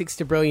out, Basics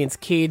to Brilliance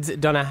Kids.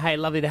 Donna, hey,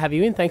 lovely to have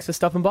you in. Thanks for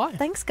stopping by.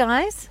 Thanks,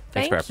 guys.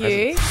 Thanks for our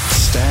Thank you.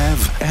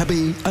 Stav,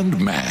 Abby, and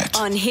Matt.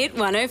 On Hit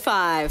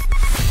 105.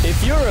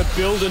 If you're a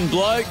building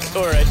bloke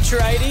or a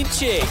tradie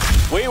chick,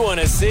 we want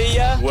to see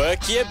ya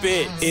work your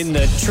bits in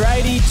the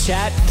Tradie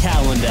Chat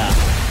calendar.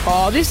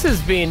 Oh, this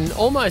has been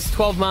almost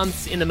 12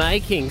 months in the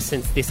making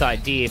since this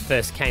idea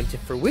first came to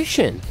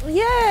fruition.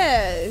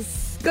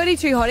 Yes. Scotty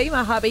Too Hottie,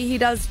 my hubby, he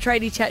does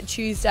Tradie Chat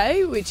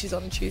Tuesday, which is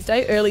on a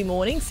Tuesday, early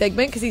morning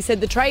segment, because he said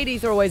the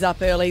tradies are always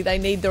up early. They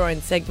need their own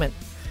segment.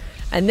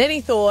 And then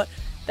he thought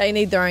they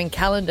need their own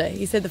calendar.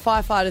 He said the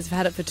firefighters have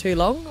had it for too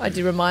long. I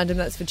did remind him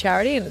that's for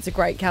charity and it's a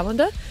great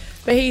calendar.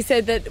 But he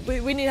said that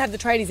we need to have the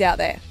tradies out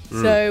there.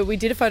 So we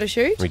did a photo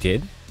shoot. We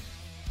did.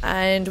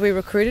 And we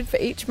recruited for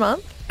each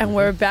month. And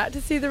we're about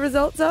to see the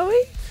results, are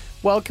we?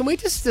 Well, can we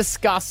just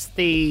discuss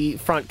the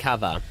front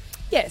cover?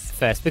 Yes.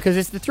 First, because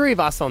it's the three of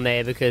us on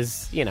there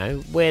because, you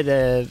know, we're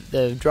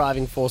the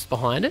driving force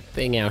behind it,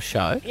 being our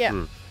show.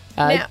 Yeah.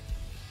 Now,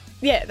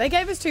 yeah, they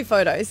gave us 2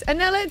 photos. And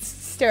now let's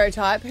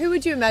stereotype. Who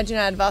would you imagine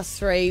out of us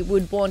 3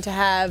 would want to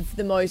have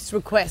the most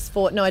requests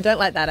for? No, I don't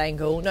like that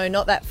angle. No,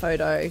 not that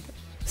photo.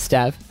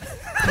 Stav.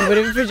 You would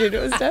have introduced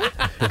it,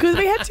 Stav? Because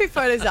we had 2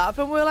 photos up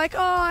and we're like,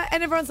 oh,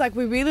 and everyone's like,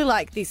 we really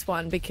like this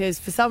one because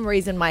for some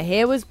reason my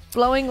hair was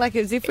blowing like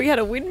as if we had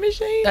a wind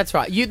machine. That's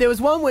right. There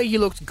was one where you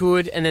looked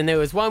good and then there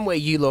was one where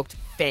you looked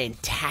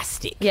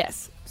fantastic.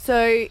 Yes.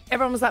 So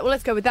everyone was like, well,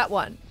 let's go with that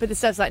one. But the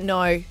Stav's like, no,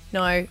 I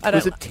don't. It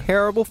was a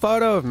terrible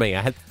photo of me.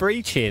 I had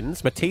 3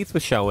 chins. My teeth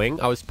were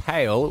showing. I was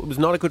pale. It was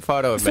not a good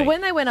photo of me. So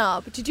when they went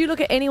up, did you look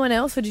at anyone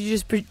else or did you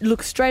just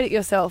look straight at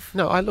yourself?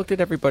 No, I looked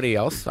at everybody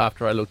else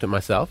after I looked at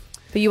myself.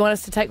 But you want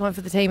us to take one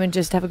for the team and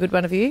just have a good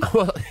one of you?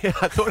 Well, yeah,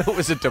 I thought it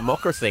was a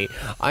democracy.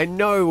 I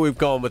know we've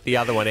gone with the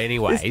other one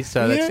anyway,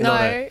 so that's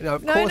not a... No,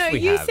 of course we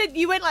you have. said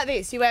you went like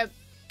this. You went,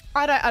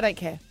 I don't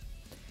care.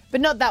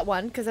 But not that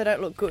one, because I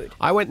don't look good.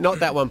 I went, not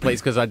that one, please,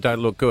 because I don't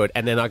look good.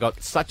 And then I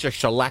got such a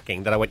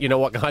shellacking that I went, you know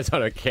what, guys, I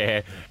don't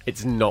care.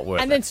 It's not worth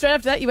it. And then straight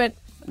after that, you went,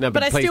 no,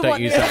 but I please still don't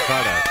want use that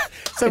photo.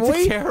 So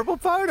it's a terrible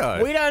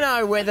photo. We don't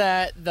know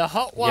whether the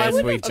hot one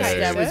Yes, we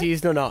do. was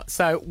used or not.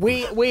 So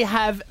we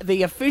have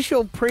the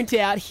official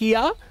printout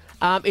here.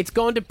 It's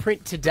gone to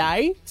print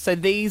today. So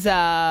these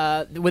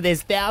are... Well,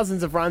 there's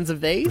thousands of runs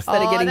of these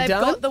that are getting they've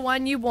done. got the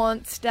one you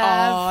want, Stav.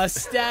 Oh,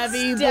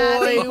 Stabby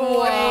boy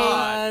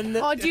one.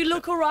 Oh, do you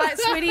look all right,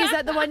 sweetie? Is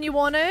that the one you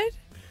wanted?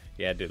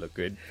 Yeah, I do look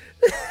good.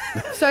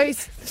 So do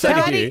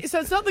you. it's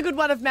not the good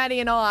one of Maddie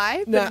and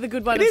I, but the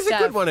good one It of is Stav.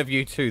 a good one of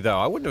you two, though.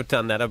 I wouldn't have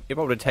done that if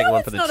I would have taken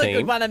one for the It's not team. a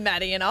good one of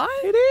Maddie and I.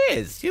 It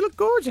is. You look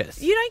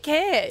gorgeous. You don't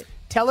care.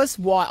 Tell us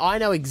why. I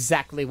know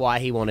exactly why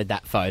he wanted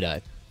that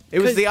photo. It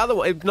was the other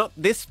one. Not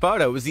this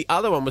photo. It was the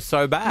other one was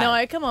so bad.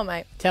 No, come on,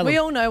 mate. Tell we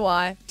him. all know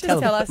why.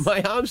 Just tell us.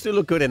 My arms do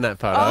look good in that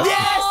photo. Oh,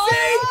 yeah,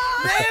 see?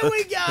 There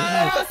we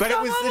go. But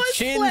it was the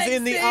chins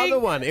in the other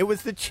one. It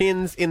was the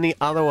chins in the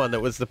other one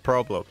that was the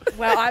problem.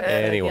 Well, I prefer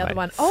Anyway. the other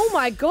one. Oh,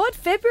 my God,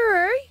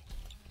 February.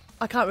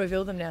 I can't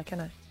reveal them now, can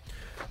I?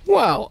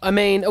 Well, I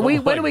mean, Oh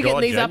when my are we getting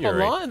God, these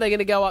January. up online? Are they going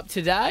to go up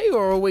today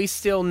or are we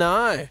still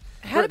no?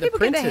 How We're do at the people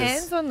get their printers.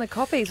 hands on the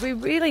copies? We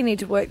really need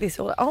to work this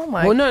all out. Oh,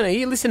 my. Well, no,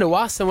 you listen to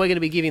us and we're going to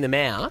be giving them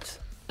out.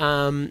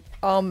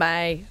 Oh,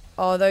 May.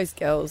 Oh, those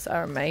girls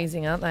are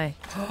amazing, aren't they?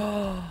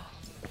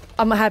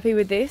 I'm happy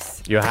with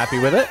this. You're happy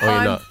with it, or you're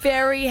I'm not?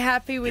 very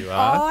happy with. You Oh,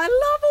 are? I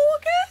love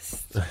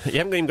August. You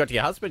haven't even got to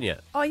your husband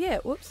yet. Oh yeah,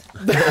 whoops.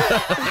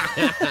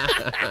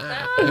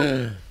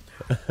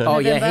 Oh,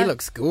 yeah, he November.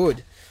 looks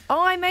good.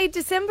 Oh, I made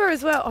December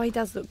as well. Oh, he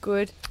does look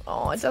good.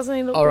 Oh, doesn't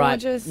he look All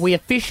right, gorgeous? we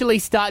officially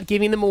start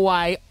giving them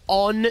away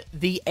on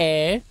the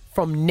air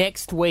from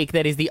next week.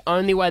 That is the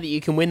only way that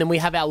you can win them. We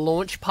have our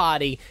launch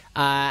party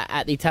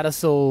at the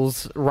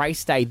Tattersalls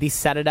Race Day this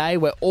Saturday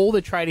where all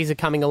the tradies are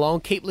coming along.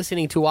 Keep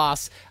listening to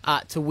us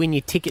to win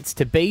your tickets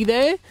to be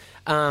there.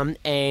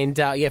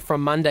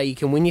 From Monday you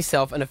can win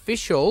yourself an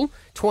official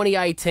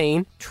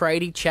 2018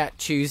 Tradie Chat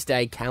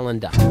Tuesday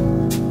calendar.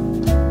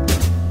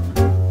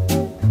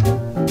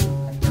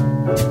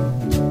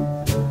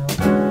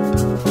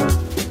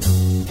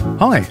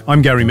 Hi,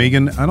 I'm Gary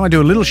Megan, and I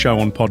do a little show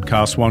on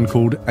Podcast One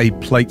called A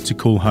Plate to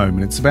Call Home,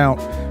 and it's about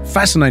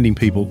fascinating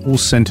people all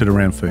centered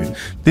around food.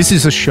 This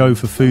is a show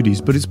for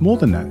foodies, but it's more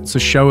than that. It's a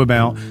show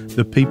about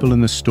the people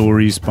and the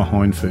stories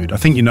behind food. I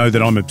think you know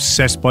that I'm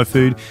obsessed by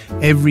food.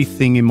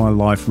 Everything in my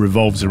life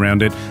revolves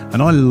around it,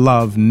 and I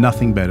love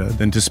nothing better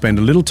than to spend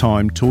a little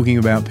time talking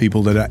about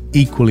people that are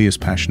equally as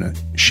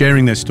passionate,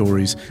 sharing their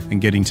stories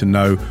and getting to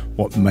know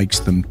what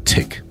makes them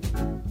tick.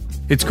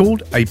 It's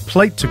called A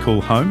Plate to Call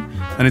Home,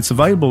 and it's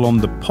available on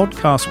the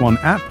Podcast One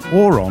app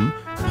or on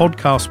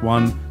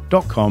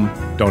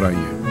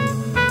podcastone.com.au.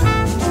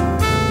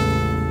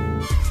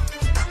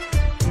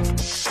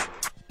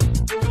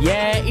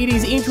 Yeah, it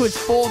is into its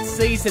 4th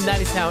season. That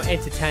is how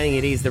entertaining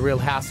it is. The Real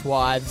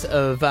Housewives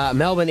of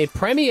Melbourne. It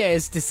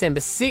premieres December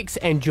 6th,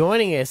 and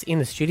joining us in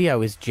the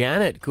studio is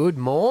Janet. Good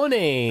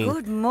morning.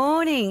 Good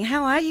morning.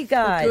 How are you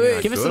guys?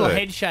 Good. Give us a little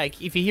head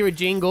shake. If you hear a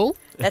jingle.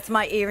 That's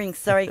my earrings.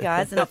 Sorry,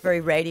 guys. They're not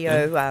very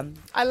radio.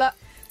 I love.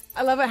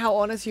 I love it how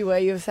honest you were.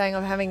 You were saying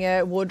I'm having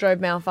a wardrobe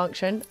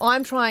malfunction.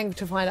 I'm trying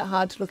to find it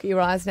hard to look at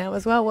your eyes now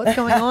as well. What's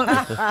going on? What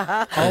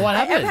happened?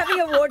 I'm having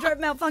a wardrobe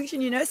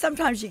malfunction.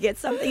 Sometimes you get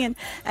something,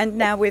 and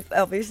now we've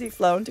obviously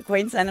flown to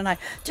Queensland, and I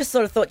just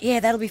sort of thought, yeah,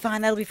 that'll be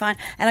fine. And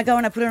I go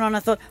and I put it on, and I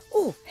thought,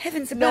 oh,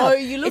 heavens above. No,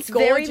 you look it's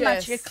very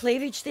gorgeous. much a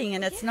cleavage thing,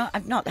 and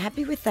I'm not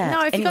happy with that.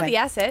 No, if you've got the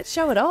assets,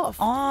 show it off.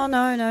 Oh,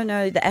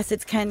 no. The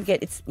assets can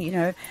get,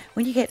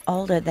 when you get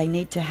older, they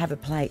need to have a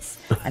place,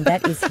 and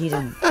that is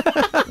hidden.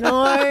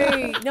 No.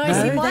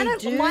 See, mine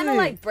do. are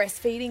like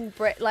breastfeeding,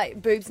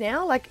 like boobs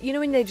now. Like,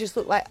 when they just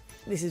look like,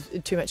 this is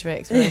too much of an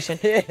explanation.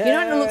 When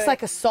it looks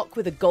like a sock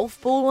with a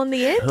golf ball on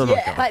the end? Oh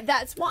my God. Like,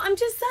 that's what I'm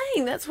just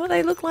saying. That's what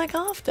they look like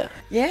after.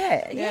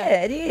 Yeah,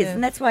 it is. Yeah.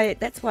 And that's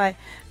why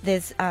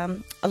there's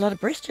a lot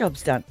of breast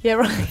jobs done. Yeah,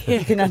 right.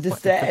 You can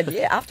understand.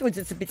 Yeah, afterwards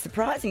it's a bit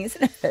surprising,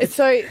 isn't it?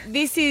 So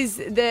this is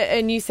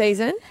a new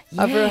season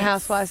of Real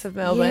Housewives of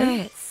Melbourne.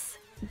 Yes.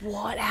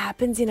 What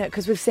happens in it?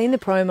 Because we've seen the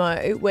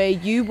promo where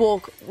you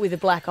walk with a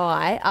black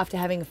eye after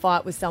having a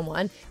fight with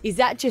someone. Is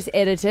that just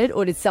edited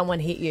or did someone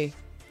hit you?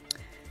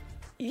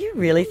 You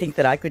really think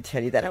that I could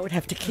tell you that? I would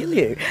have to kill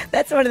you.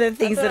 That's one of the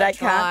things that I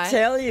can't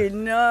tell you.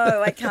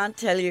 No, I can't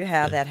tell you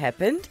how that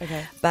happened.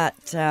 Okay. But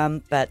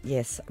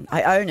yes,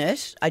 I own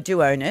it. I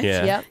do own it.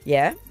 Yeah. Yep.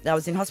 Yeah. I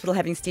was in hospital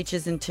having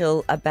stitches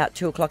until about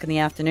 2:00 in the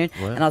afternoon,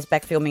 Wow. and I was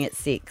back filming at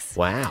 6.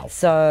 Wow.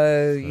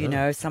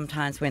 So,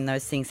 sometimes when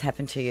those things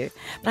happen to you.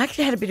 But I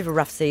actually had a bit of a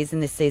rough season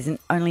this season,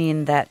 only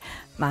in that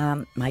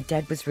my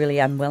dad was really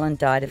unwell and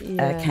died of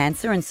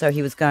cancer, and so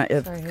he was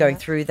going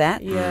through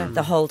that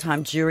the whole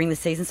time during the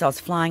season. So I was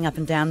flying up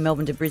and down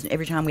Melbourne to Brisbane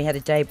every time we had a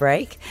day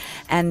break.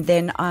 And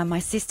then my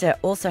sister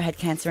also had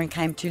cancer and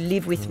came to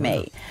live with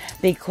me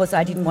because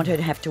I didn't want her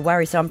to have to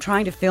worry. So I'm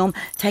trying to film,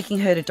 taking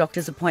her to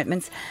doctor's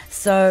appointments.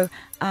 So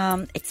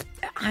it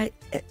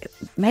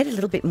made it a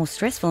little bit more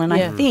stressful, and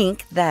I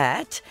think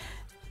that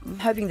I'm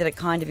hoping that it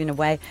kind of, in a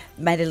way,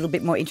 made it a little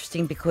bit more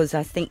interesting because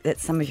I think that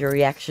some of your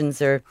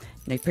reactions are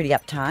pretty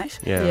uptight.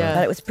 Yeah.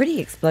 But it was a pretty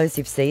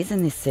explosive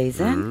season this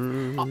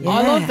season. I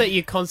love that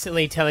you're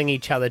constantly telling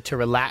each other to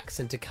relax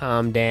and to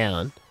calm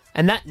down,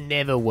 and that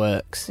never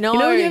works. No.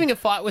 When you're having a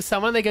fight with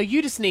someone, they go,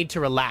 you just need to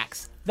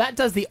relax. That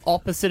does the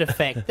opposite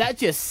effect. That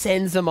just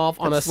sends them off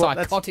on a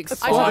psychotic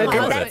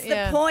spiral. That's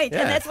the point,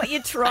 and that's what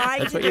you're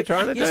trying to do. You're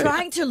trying to You're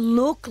trying to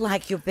look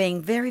like you're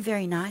being very,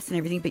 very nice and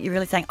everything, but you're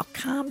really saying, oh,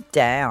 calm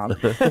down.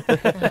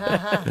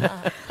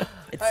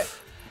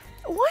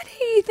 Why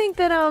do you think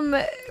that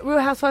Real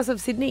Housewives of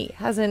Sydney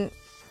hasn't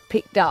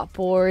picked up,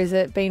 or is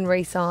it been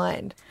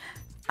re-signed?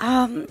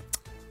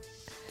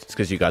 It's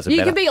because you guys are You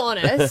better. can be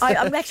honest.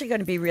 I'm actually going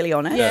to be really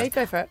honest. Yeah,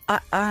 go for it.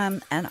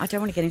 And I don't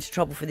want to get into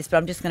trouble for this, but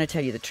I'm just going to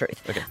tell you the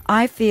truth. Okay.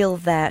 I feel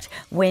that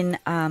when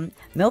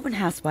Melbourne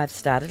Housewives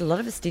started, a lot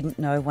of us didn't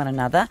know one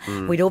another.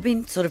 We'd all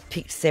been sort of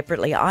picked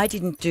separately. I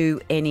didn't do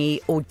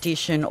any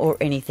audition or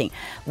anything.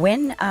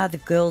 When the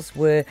girls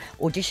were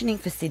auditioning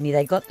for Sydney,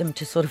 they got them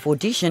to sort of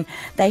audition.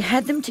 They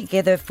had them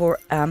together for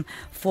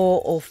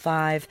 4 or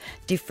 5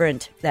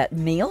 different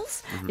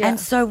meals. And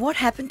so what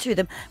happened to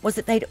them was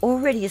that they'd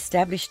already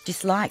established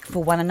dislike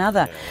for one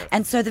another.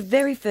 And so the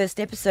very first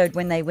episode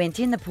when they went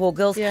in, the poor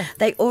girls,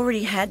 they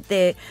already had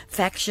their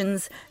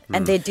factions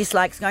and their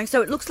dislikes going.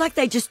 So it looks like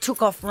they just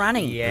took off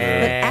running. Yeah.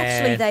 But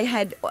actually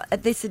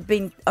this had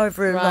been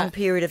over a long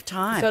period of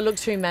time. So it looked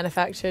too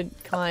manufactured,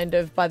 kind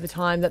of, by the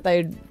time that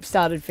they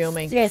started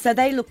filming. Yeah, so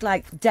they looked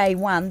like day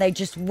one, they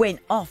just went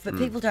off. But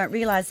people don't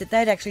realise that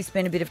they'd actually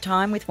spent a bit of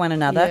time with one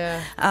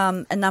another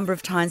a number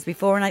of times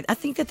before. And I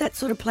think that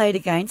sort of played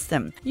against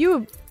them. You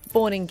were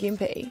born in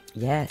Gympie.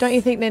 Yes. Don't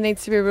you think there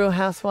needs to be Real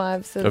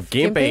Housewives of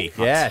Gympie?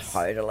 Yes.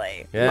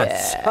 Totally.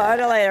 Yes.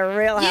 Totally a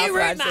Real Housewives You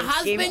ruined my of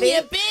husband, Gympie.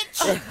 you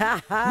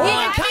bitch!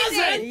 My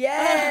cousin!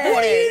 Yeah.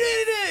 What are you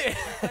doing to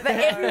do? But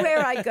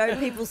everywhere I go,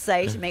 people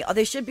say to me,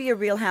 there should be a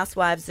Real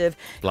Housewives of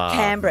Blah,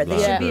 Canberra. There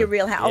blah, should be a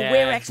Real Housewives. Yeah.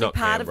 We're actually Not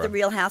part of Canberra. the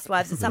Real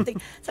Housewives of something.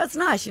 So it's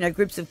nice,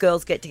 groups of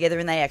girls get together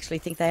and they actually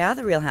think they are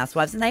the Real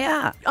Housewives, and they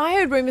are. I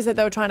heard rumours that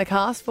they were trying to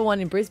cast for one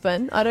in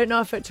Brisbane. I don't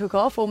know if it took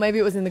off, or maybe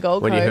it was in the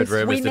Gold When you heard Coast.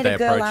 rumours, We did met they a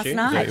girl approach last you?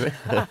 night.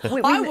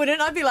 I wouldn't.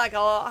 I'd be like,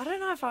 I don't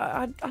know if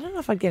I don't know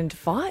if I'd get into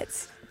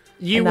fights.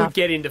 You Enough. would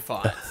get into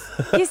fights.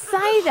 You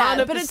say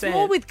that, but it's 100%.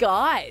 more with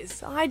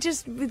guys.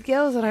 With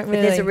girls, I don't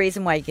really. But there's a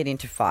reason why you get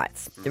into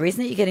fights. The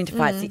reason that you get into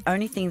fights, the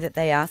only thing that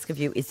they ask of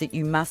you is that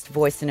you must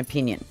voice an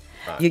opinion.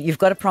 You've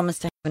got to promise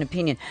to have an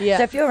opinion. Yeah.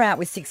 So if you're out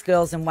with 6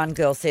 girls and one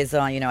girl says,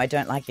 I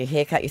don't like your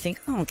haircut, you think,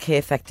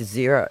 care factor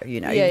 0,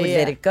 you would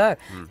let it go.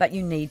 But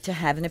you need to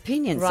have an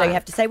opinion. So Right. you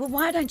have to say, well,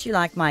 why don't you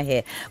like my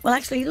hair? Well,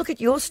 actually, look at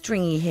your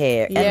stringy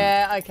hair. And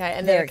Yeah, okay,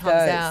 and there then it comes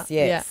goes. out.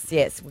 Yes,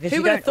 yes. Because Who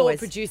you would have don't thought always...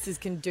 producers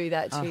can do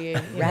that to you?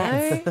 You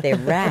Rats. know? They're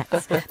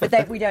rats.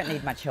 But we don't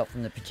need much help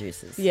from the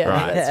producers. Yeah,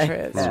 Right. that's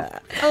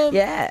true.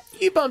 Yeah.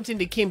 You bumped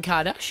into Kim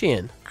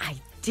Kardashian. I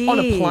did. On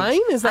a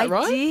plane, is that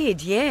right? I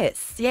did,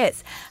 yes.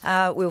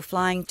 We were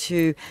flying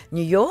to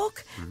New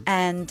York,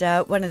 and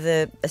one of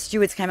the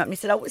stewards came up and he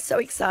said, "I was so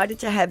excited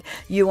to have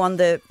you on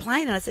the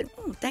plane." And I said,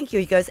 "Thank you."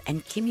 He goes,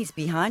 "And Kimmy's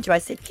behind you." I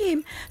said,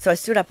 "Kim." So I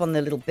stood up on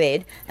the little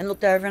bed and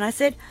looked over and I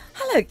said,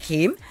 "Hello,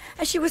 Kim."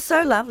 And she was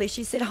so lovely.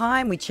 She said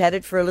hi, and we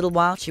chatted for a little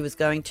while. She was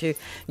going to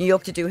New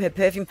York to do her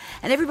perfume.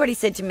 And everybody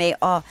said to me,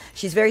 "Oh,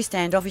 she's very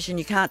standoffish and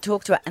you can't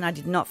talk to her." And I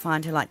did not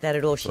find her like that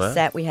at all. She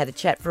sat, we had a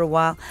chat for a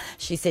while.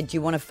 She said, "Do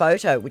you want a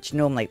photo?" Which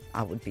normally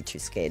I would be too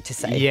scared to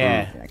say.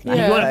 Yeah. Can I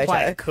have You a want to photo?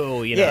 play it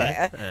cool, you know.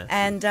 Yeah.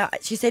 And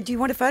she said, "Do you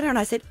want a photo?" And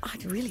I said,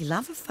 "I'd really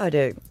love a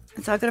photo."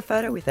 And so I got a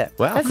photo with her.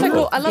 Wow. That's so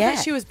cool. I love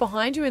that she was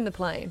behind you in the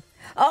plane.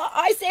 Oh,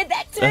 I said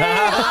that too.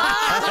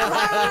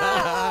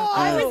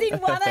 I was in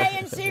 1A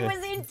and she was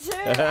in 2.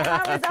 And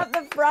I was up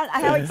the front.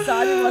 How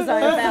excited was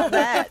I about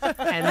that?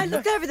 And I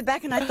looked over the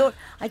back and I thought,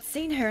 I'd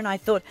seen her and I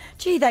thought,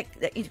 gee, that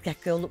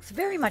girl looks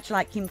very much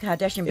like Kim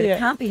Kardashian, but it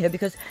can't be her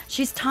because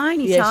she's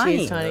tiny. Yeah,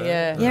 she is tiny,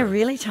 yeah. Yeah,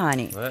 really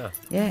tiny. Wow.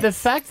 Yeah. The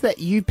fact that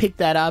you picked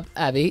that up,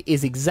 Abby,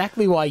 is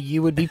exactly why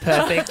you would be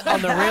perfect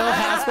on The Real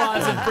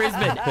Housewives of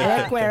Brisbane.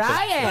 Look where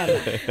I am.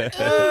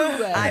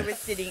 Ooh. I was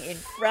sitting in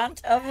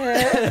front of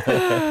her.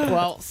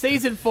 Well,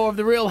 season 4 of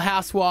The Real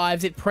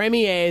Housewives, it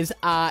premieres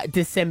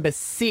December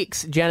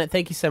 6th. Janet,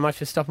 thank you so much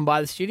for stopping by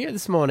the studio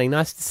this morning.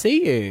 Nice to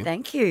see you.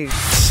 Thank you.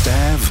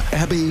 Stav,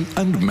 Abby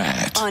and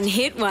Matt. On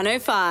Hit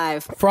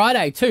 105.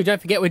 Friday too.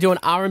 Don't forget we're doing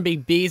R&B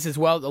beers as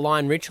well at the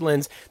Lion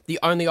Richlands. The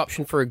only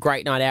option for a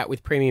great night out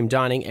with premium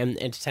dining and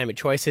entertainment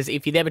choices.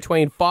 If you're there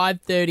between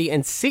 5:30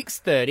 and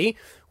 6:30,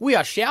 we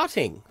are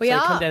shouting. We so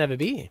are. come down and have a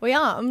beer. We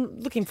are. I'm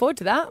looking forward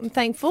to that. I'm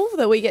thankful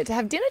that we get to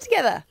have dinner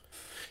together.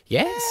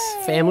 Yes,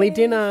 family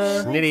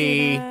dinner.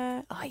 Nitty.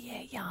 Oh,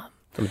 yeah, yum.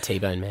 I'm a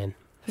T-bone man.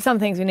 For some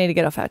things we need to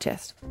get off our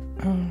chest.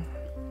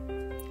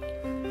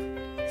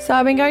 So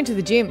I've been going to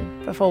the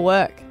gym before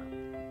work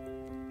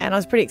and I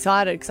was pretty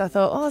excited because I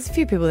thought, there's a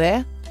few people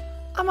there.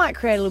 I might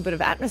create a little bit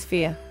of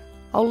atmosphere.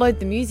 I'll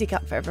load the music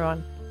up for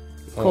everyone.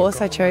 Of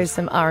course, I chose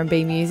some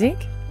R&B music.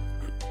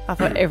 I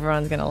thought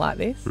everyone's going to like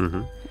this.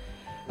 Mm-hmm.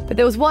 But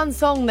there was one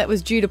song that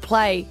was due to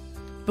play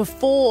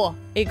before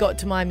it got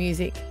to my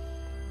music.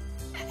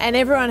 And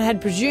everyone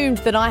had presumed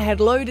that I had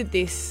loaded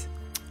this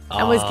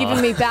and was giving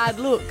me bad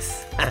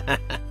looks.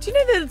 Do you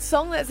know the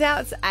song that's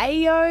out? It's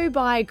Ayo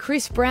by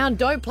Chris Brown.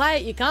 Don't play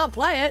it. You can't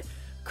play it.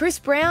 Chris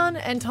Brown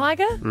and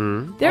Tiger.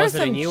 There are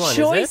some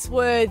choice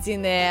words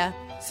in there.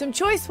 Some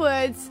choice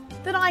words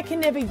that I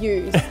can never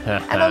use.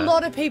 And a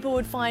lot of people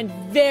would find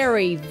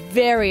very,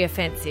 very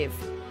offensive.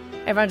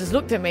 Everyone just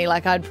looked at me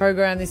like I'd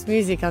programmed this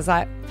music. I was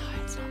like,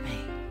 no, it's not me.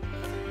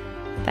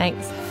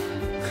 Thanks.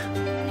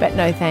 But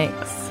no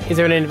thanks. Is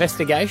there an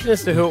investigation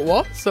as to who it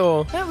was,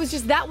 or? No, it was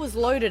just that was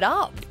loaded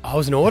up. Oh, it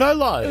was an auto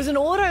load. It was an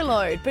auto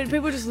load, but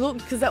people just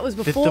looked because that was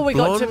before we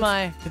got to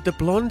my. Did the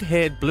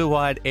blonde-haired,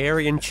 blue-eyed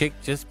Aryan chick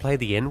just play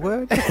the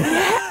N-word? But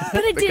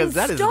it Because didn't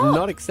that is stop.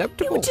 not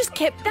acceptable. It just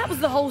kept. That was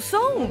the whole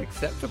song.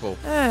 Acceptable.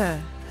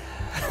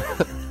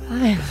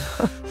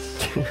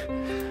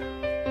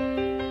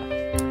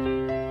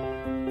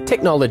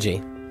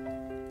 Technology.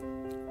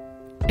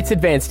 It's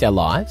advanced our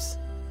lives.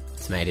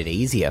 It's made it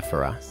easier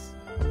for us.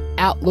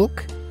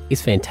 Outlook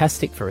is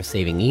fantastic for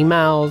receiving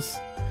emails.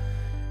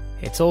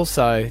 It's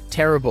also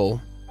terrible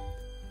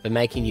for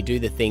making you do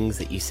the things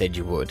that you said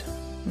you would.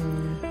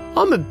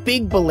 I'm a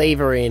big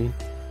believer in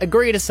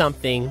agree to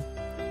something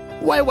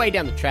way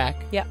down the track.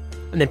 Yep.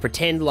 And then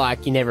pretend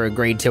like you never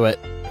agreed to it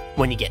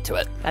when you get to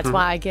it. That's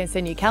why I can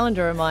send you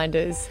calendar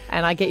reminders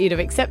and I get you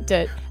to accept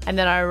it. And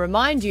then I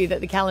remind you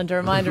that the calendar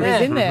reminder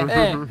is in there.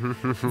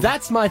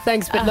 That's my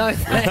thanks but no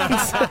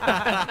thanks.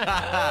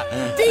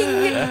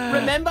 Ding!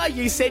 Remember,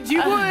 you said you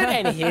would,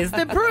 and here's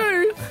the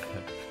proof.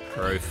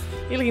 Proof.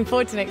 You're looking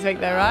forward to next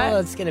week though, right? Oh,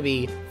 it's going to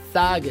be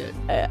so good.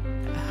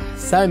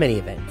 So many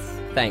events.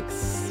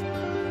 Thanks.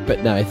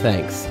 But no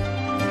thanks.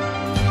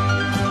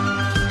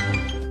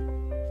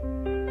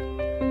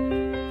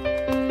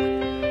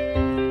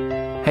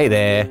 Hey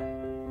there,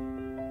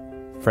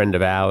 friend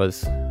of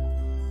ours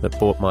that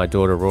bought my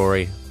daughter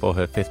Rory for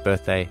her 5th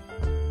birthday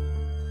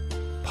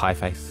pie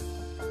face.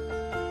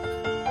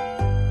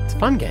 It's a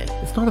fun game.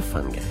 It's not a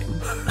fun game.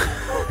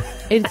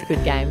 It's a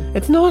good game.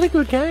 It's not a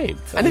good game.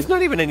 And there's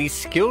not even any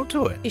skill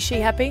to it. Is she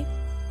happy?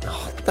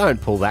 Oh, don't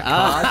pull that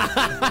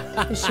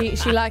card. Is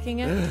she liking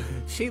it?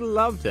 She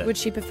loved it. Would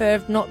she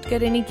prefer not to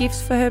get any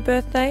gifts for her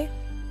birthday?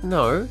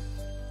 No.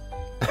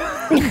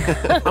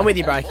 I'm with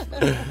you, bro.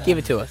 Give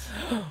it to us.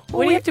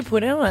 What do you have to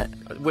put on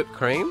it? Whipped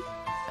cream.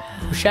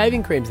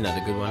 Shaving cream's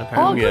another good one, Oh,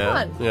 apparently. good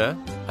one. Yeah.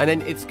 And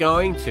then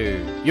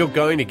you're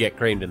going to get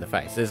creamed in the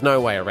face. There's no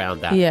way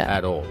around that Yeah.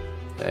 at all.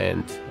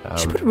 And,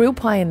 Should put a real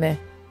pie in there.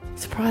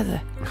 Surprise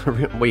her.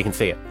 well, you can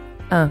see it.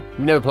 Oh. You've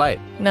never played?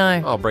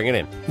 No. I'll bring it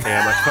in. See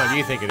how much fun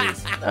you think it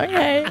is.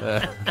 Okay.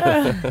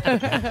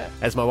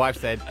 As my wife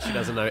said, she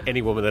doesn't know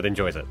any woman that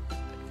enjoys it.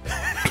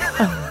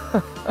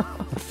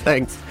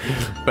 Thanks,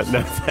 but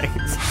no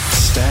thanks.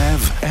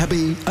 Stav,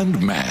 Abby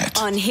and Matt.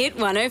 On Hit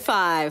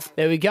 105.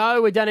 There we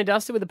go. We're done and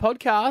dusted with the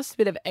podcast.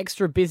 Bit of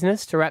extra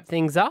business to wrap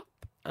things up.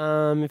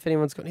 If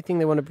anyone's got anything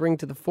they want to bring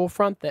to the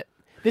forefront, that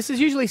this is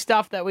usually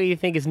stuff that we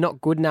think is not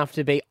good enough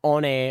to be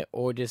on air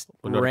or just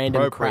Well, not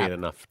random appropriate crap.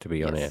 enough to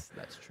be on air.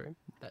 That's true.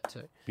 That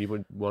too.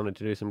 You wanted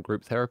to do some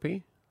group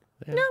therapy?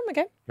 No, I'm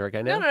okay. You're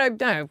okay now?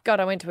 No. God,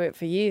 I went to it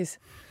for years.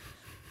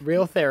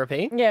 Real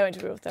therapy? Yeah, I went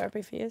to real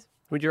therapy for years.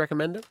 Would you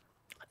recommend it?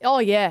 Oh,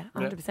 yeah,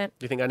 Yeah. 100%.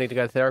 Do you think I need to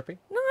go to therapy?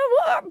 No,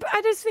 well,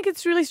 I just think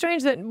it's really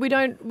strange that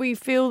we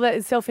feel that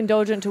it's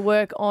self-indulgent to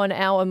work on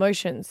our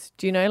emotions.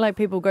 Do you know, like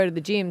people go to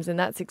the gyms and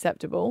that's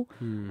acceptable.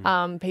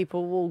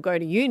 People will go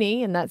to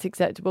uni and that's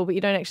acceptable, but you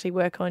don't actually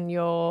work on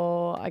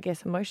your, I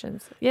guess,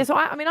 emotions. Yeah, so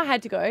I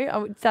had to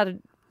go.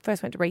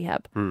 First went to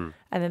rehab and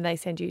then they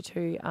send you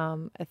to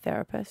a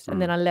therapist. And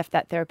then I left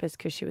that therapist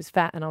because she was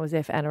fat and I was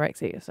there for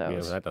anorexia. So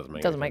that doesn't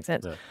make doesn't make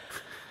sense. No.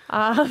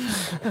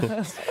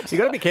 You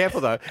got to be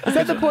careful though. Is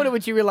that the point at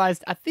which you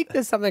realised, I think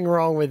there's something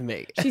wrong with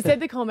me? She said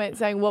the comment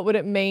saying, what would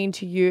it mean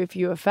to you if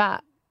you were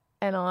fat?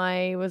 And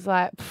I was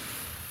like,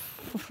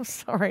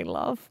 sorry,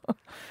 love.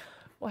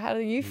 Well, how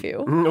do you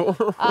feel?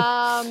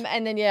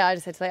 And then, I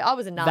just had to say, I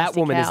was a nasty That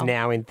woman cow. is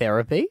now in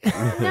therapy.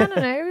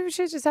 No.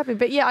 She was just happy.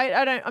 But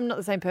yeah, I'm not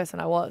the same person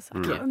I was.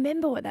 I can't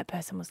remember what that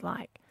person was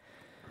like.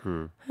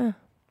 Huh.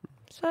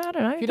 So I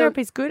don't know.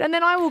 Therapy's good. And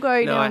then I will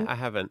go. No, I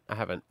haven't.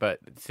 But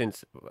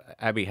since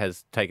Abby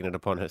has taken it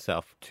upon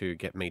herself to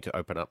get me to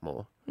open up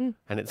more,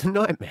 and it's a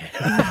nightmare.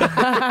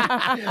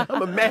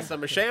 I'm a mess.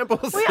 I'm a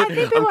shambles. Well, I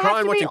think people I'm have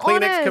crying to watching be Kleenex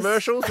honest.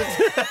 commercials.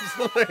 It's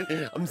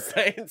absolute, I'm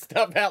saying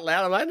stuff out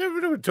loud. I'm like, I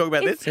never would talk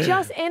about It's this.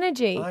 just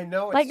energy. I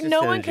know it's like just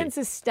no one energy. can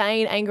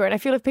sustain anger, and I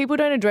feel if people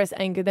don't address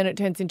anger, then it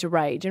turns into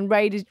rage, and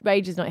rage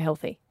is not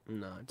healthy.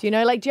 No. Do you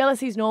know? Like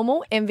jealousy's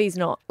normal, envy's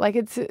not. Like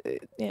it's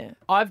yeah.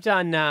 I've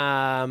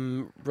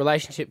done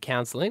relationship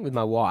counselling with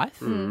my wife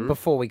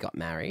before we got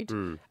married,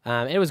 and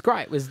it was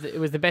great. It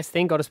was the best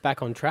thing. Got us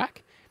back on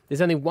track. There's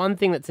only one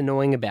thing that's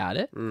annoying about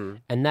it,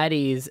 and that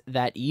is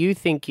that you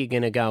think you're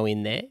going to go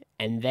in there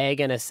and they're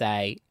going to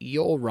say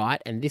you're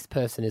right and this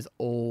person is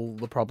all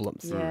the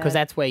problems because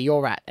that's where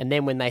you're at. And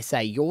then when they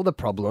say you're the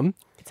problem,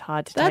 it's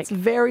hard to That's take.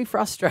 very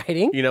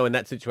frustrating. You know, in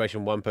that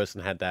situation, one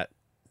person had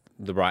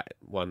the right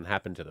one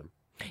happen to them.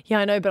 Yeah,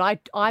 I know, but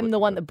I'm the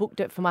one that booked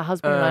it for my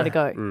husband and I to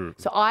go. Mm.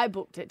 So I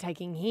booked it,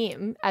 taking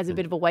him as a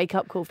bit of a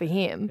wake-up call for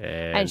him.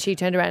 And she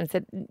turned around and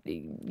said,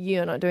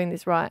 "You're not doing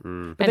this right." But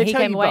And they he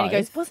tell came you away and he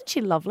both. goes, "Wasn't she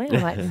lovely?"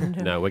 I'm like,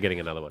 "No." No, we're getting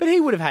another one. But he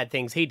would have had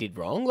things he did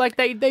wrong. Like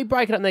they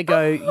break it up and they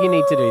go, you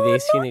need to do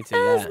this, you need to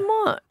do as that.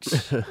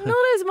 much.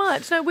 Not as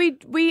much.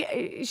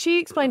 No, she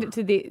explained it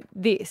to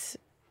this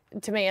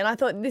to me, and I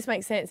thought this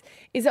makes sense,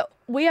 is that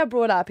we are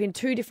brought up in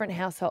two different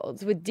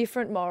households with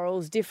different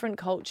morals, different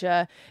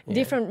culture,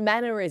 different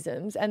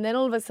mannerisms, and then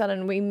all of a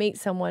sudden we meet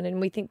someone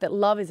and we think that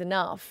love is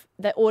enough,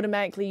 that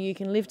automatically you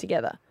can live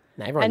together.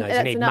 Now, everyone And knows you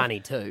that's need enough. money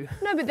too.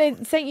 No, but they're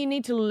saying you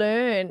need to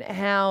learn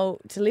how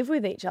to live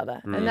with each other,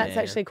 and that's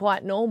Yeah. actually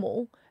quite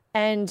normal.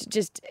 And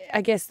just,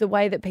 I guess, the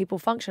way that people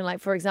function. Like,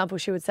 for example,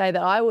 she would say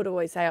that I would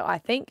always say I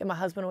think, and my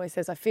husband always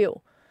says I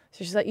feel.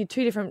 So she's like, you're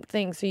two different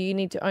things, so you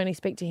need to only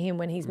speak to him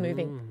when he's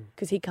moving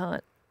because he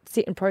can't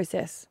sit and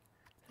process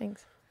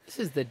things. This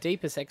is the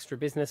deepest extra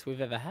business we've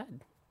ever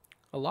had.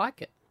 I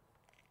like it.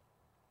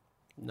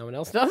 No one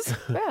else does?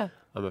 Yeah.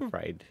 I'm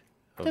afraid.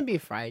 Don't be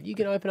afraid. You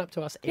can open up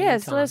to us Yeah, anytime.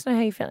 so let us know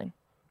how you're feeling.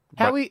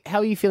 How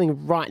are you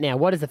feeling right now?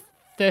 What is the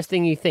first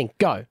thing you think?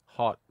 Go.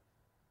 Hot.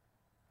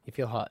 You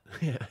feel hot.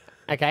 Yeah.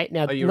 Okay,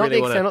 now Oh, you not really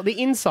the wanna- external, the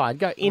inside.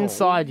 Go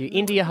inside you,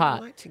 into your I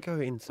heart. like to go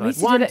We inside. used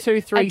to do 1, that 2,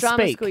 3, at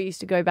drama speak. school, you used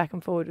to go back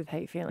and forward with how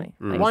you're feeling.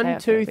 Like, you say 1, how I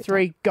 2, feel every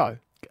 3, go.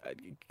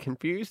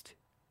 Confused?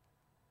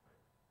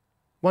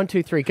 1,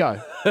 2, 3, go.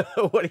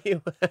 What are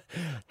you?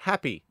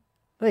 Happy.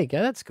 There you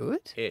go. That's good.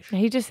 Ish. time.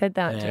 He just said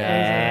that. too.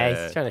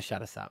 Yeah, he's trying to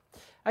shut us up.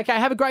 Okay,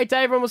 have a great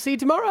day, everyone. We'll see you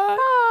tomorrow.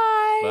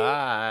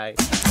 Bye.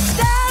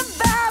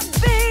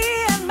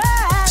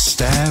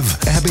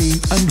 Stav, Abby,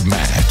 and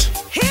Matt.